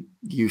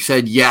you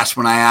said yes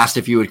when I asked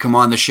if you would come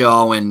on the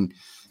show and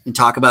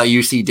talk about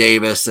UC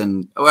Davis.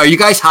 And are you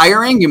guys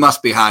hiring? You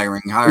must be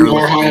hiring. We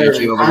are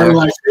hiring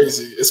like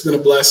crazy. It's been a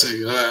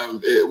blessing.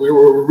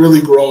 We're really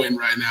growing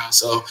right now.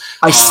 So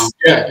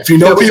if you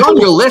know people on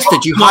your list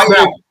that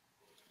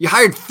you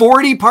hired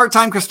 40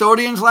 part-time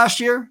custodians last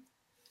year.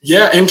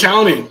 Yeah, and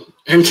counting.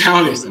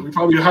 We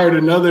probably hired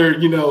another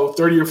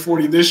 30 or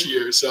 40 this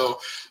year. So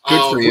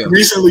we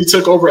recently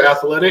took over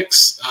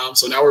athletics.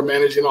 So now we're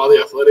managing all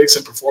the athletics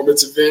and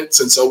performance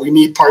events. And so we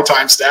need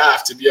part-time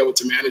staff to be able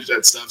to manage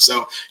that stuff.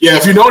 So yeah,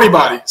 if you know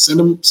anybody, send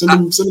them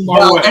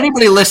our way.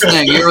 Anybody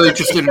listening, you're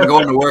interested in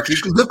going to work, you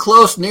can look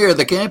close near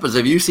the campus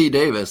of UC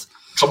Davis.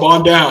 Come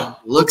on down.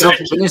 Look up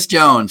Finis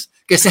Jones.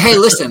 Okay, say, hey,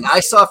 listen, I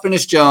saw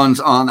Finis Jones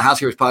on the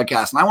Housekeepers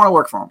podcast, and I want to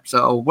work for him.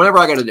 So whatever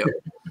I got to do.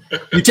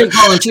 You take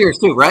volunteers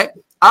too, right?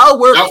 I'll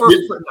work for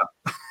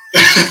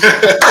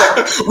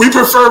We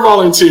prefer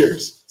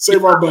volunteers.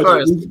 Save our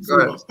budget.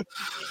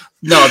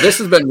 No, this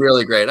has been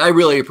really great. I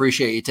really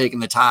appreciate you taking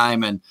the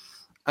time, and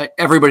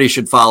everybody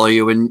should follow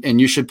you,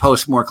 and you should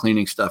post more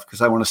cleaning stuff because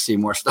I want to see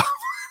more stuff.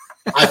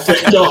 I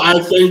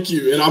thank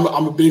you, and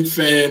I'm a big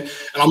fan,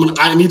 and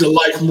I need to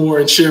like more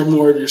and share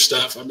more of your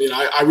stuff. I mean,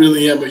 I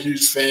really am a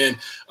huge fan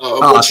of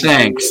what you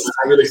do.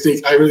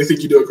 I really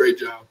think you do a great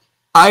job.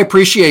 I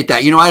appreciate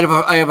that.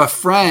 I have a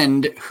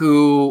friend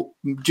who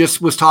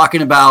just was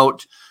talking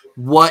about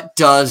what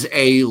does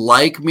a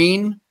like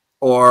mean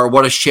or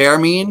what a share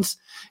means.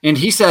 And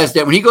he says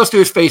that when he goes through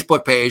his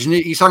Facebook page, and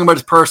he's talking about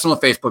his personal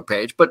Facebook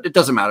page, but it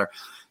doesn't matter.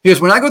 He goes,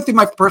 when I go through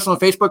my personal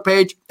Facebook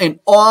page and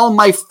all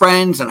my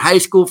friends and high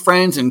school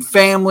friends and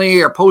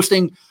family are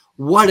posting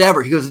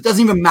whatever, he goes, it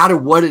doesn't even matter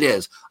what it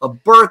is. A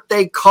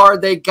birthday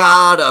card they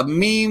got, a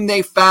meme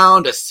they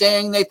found, a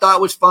saying they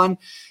thought was fun.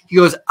 He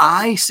goes,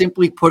 I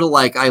simply put a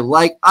like. I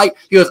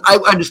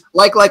just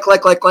like.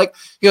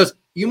 He goes,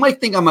 you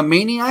might think I'm a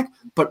maniac,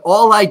 but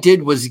all I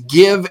did was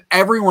give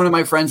every one of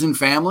my friends and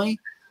family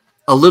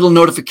a little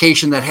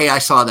notification that, hey, I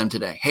saw them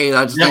today. Hey,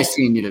 that's nice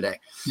seeing you today.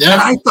 Yeah.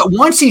 And I thought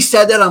once he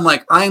said that, I'm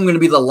like, I'm going to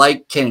be the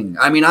like king.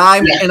 I mean, I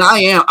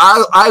am.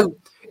 I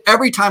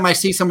every time I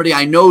see somebody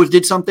I know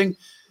did something,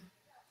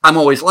 I'm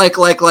always like.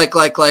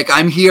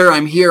 I'm here.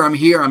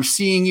 I'm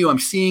seeing you. I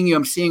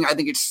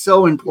think it's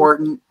so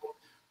important.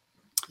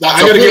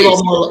 I gotta give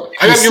up more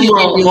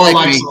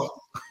likes.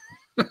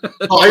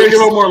 I gotta give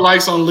up more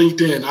likes on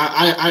LinkedIn.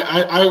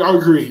 I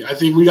agree. I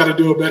think we got to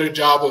do a better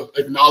job of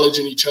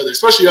acknowledging each other,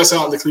 especially us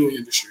out in the cleaning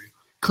industry.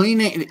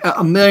 Cleaning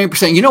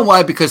 1,000,000%. You know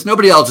why? Because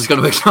nobody else is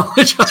going to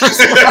acknowledge us. I'm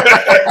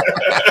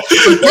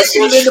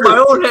taking it into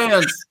my own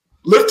hands.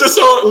 Lift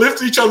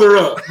each other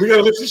up. We got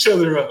to lift each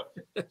other up.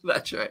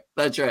 That's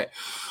right.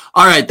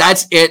 All right.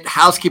 That's it.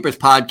 Housekeepers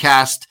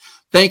Podcast.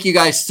 Thank you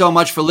guys so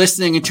much for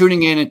listening and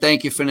tuning in. And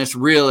thank you, Finis,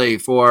 really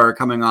for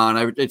coming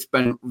on. It's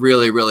been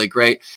really, really great.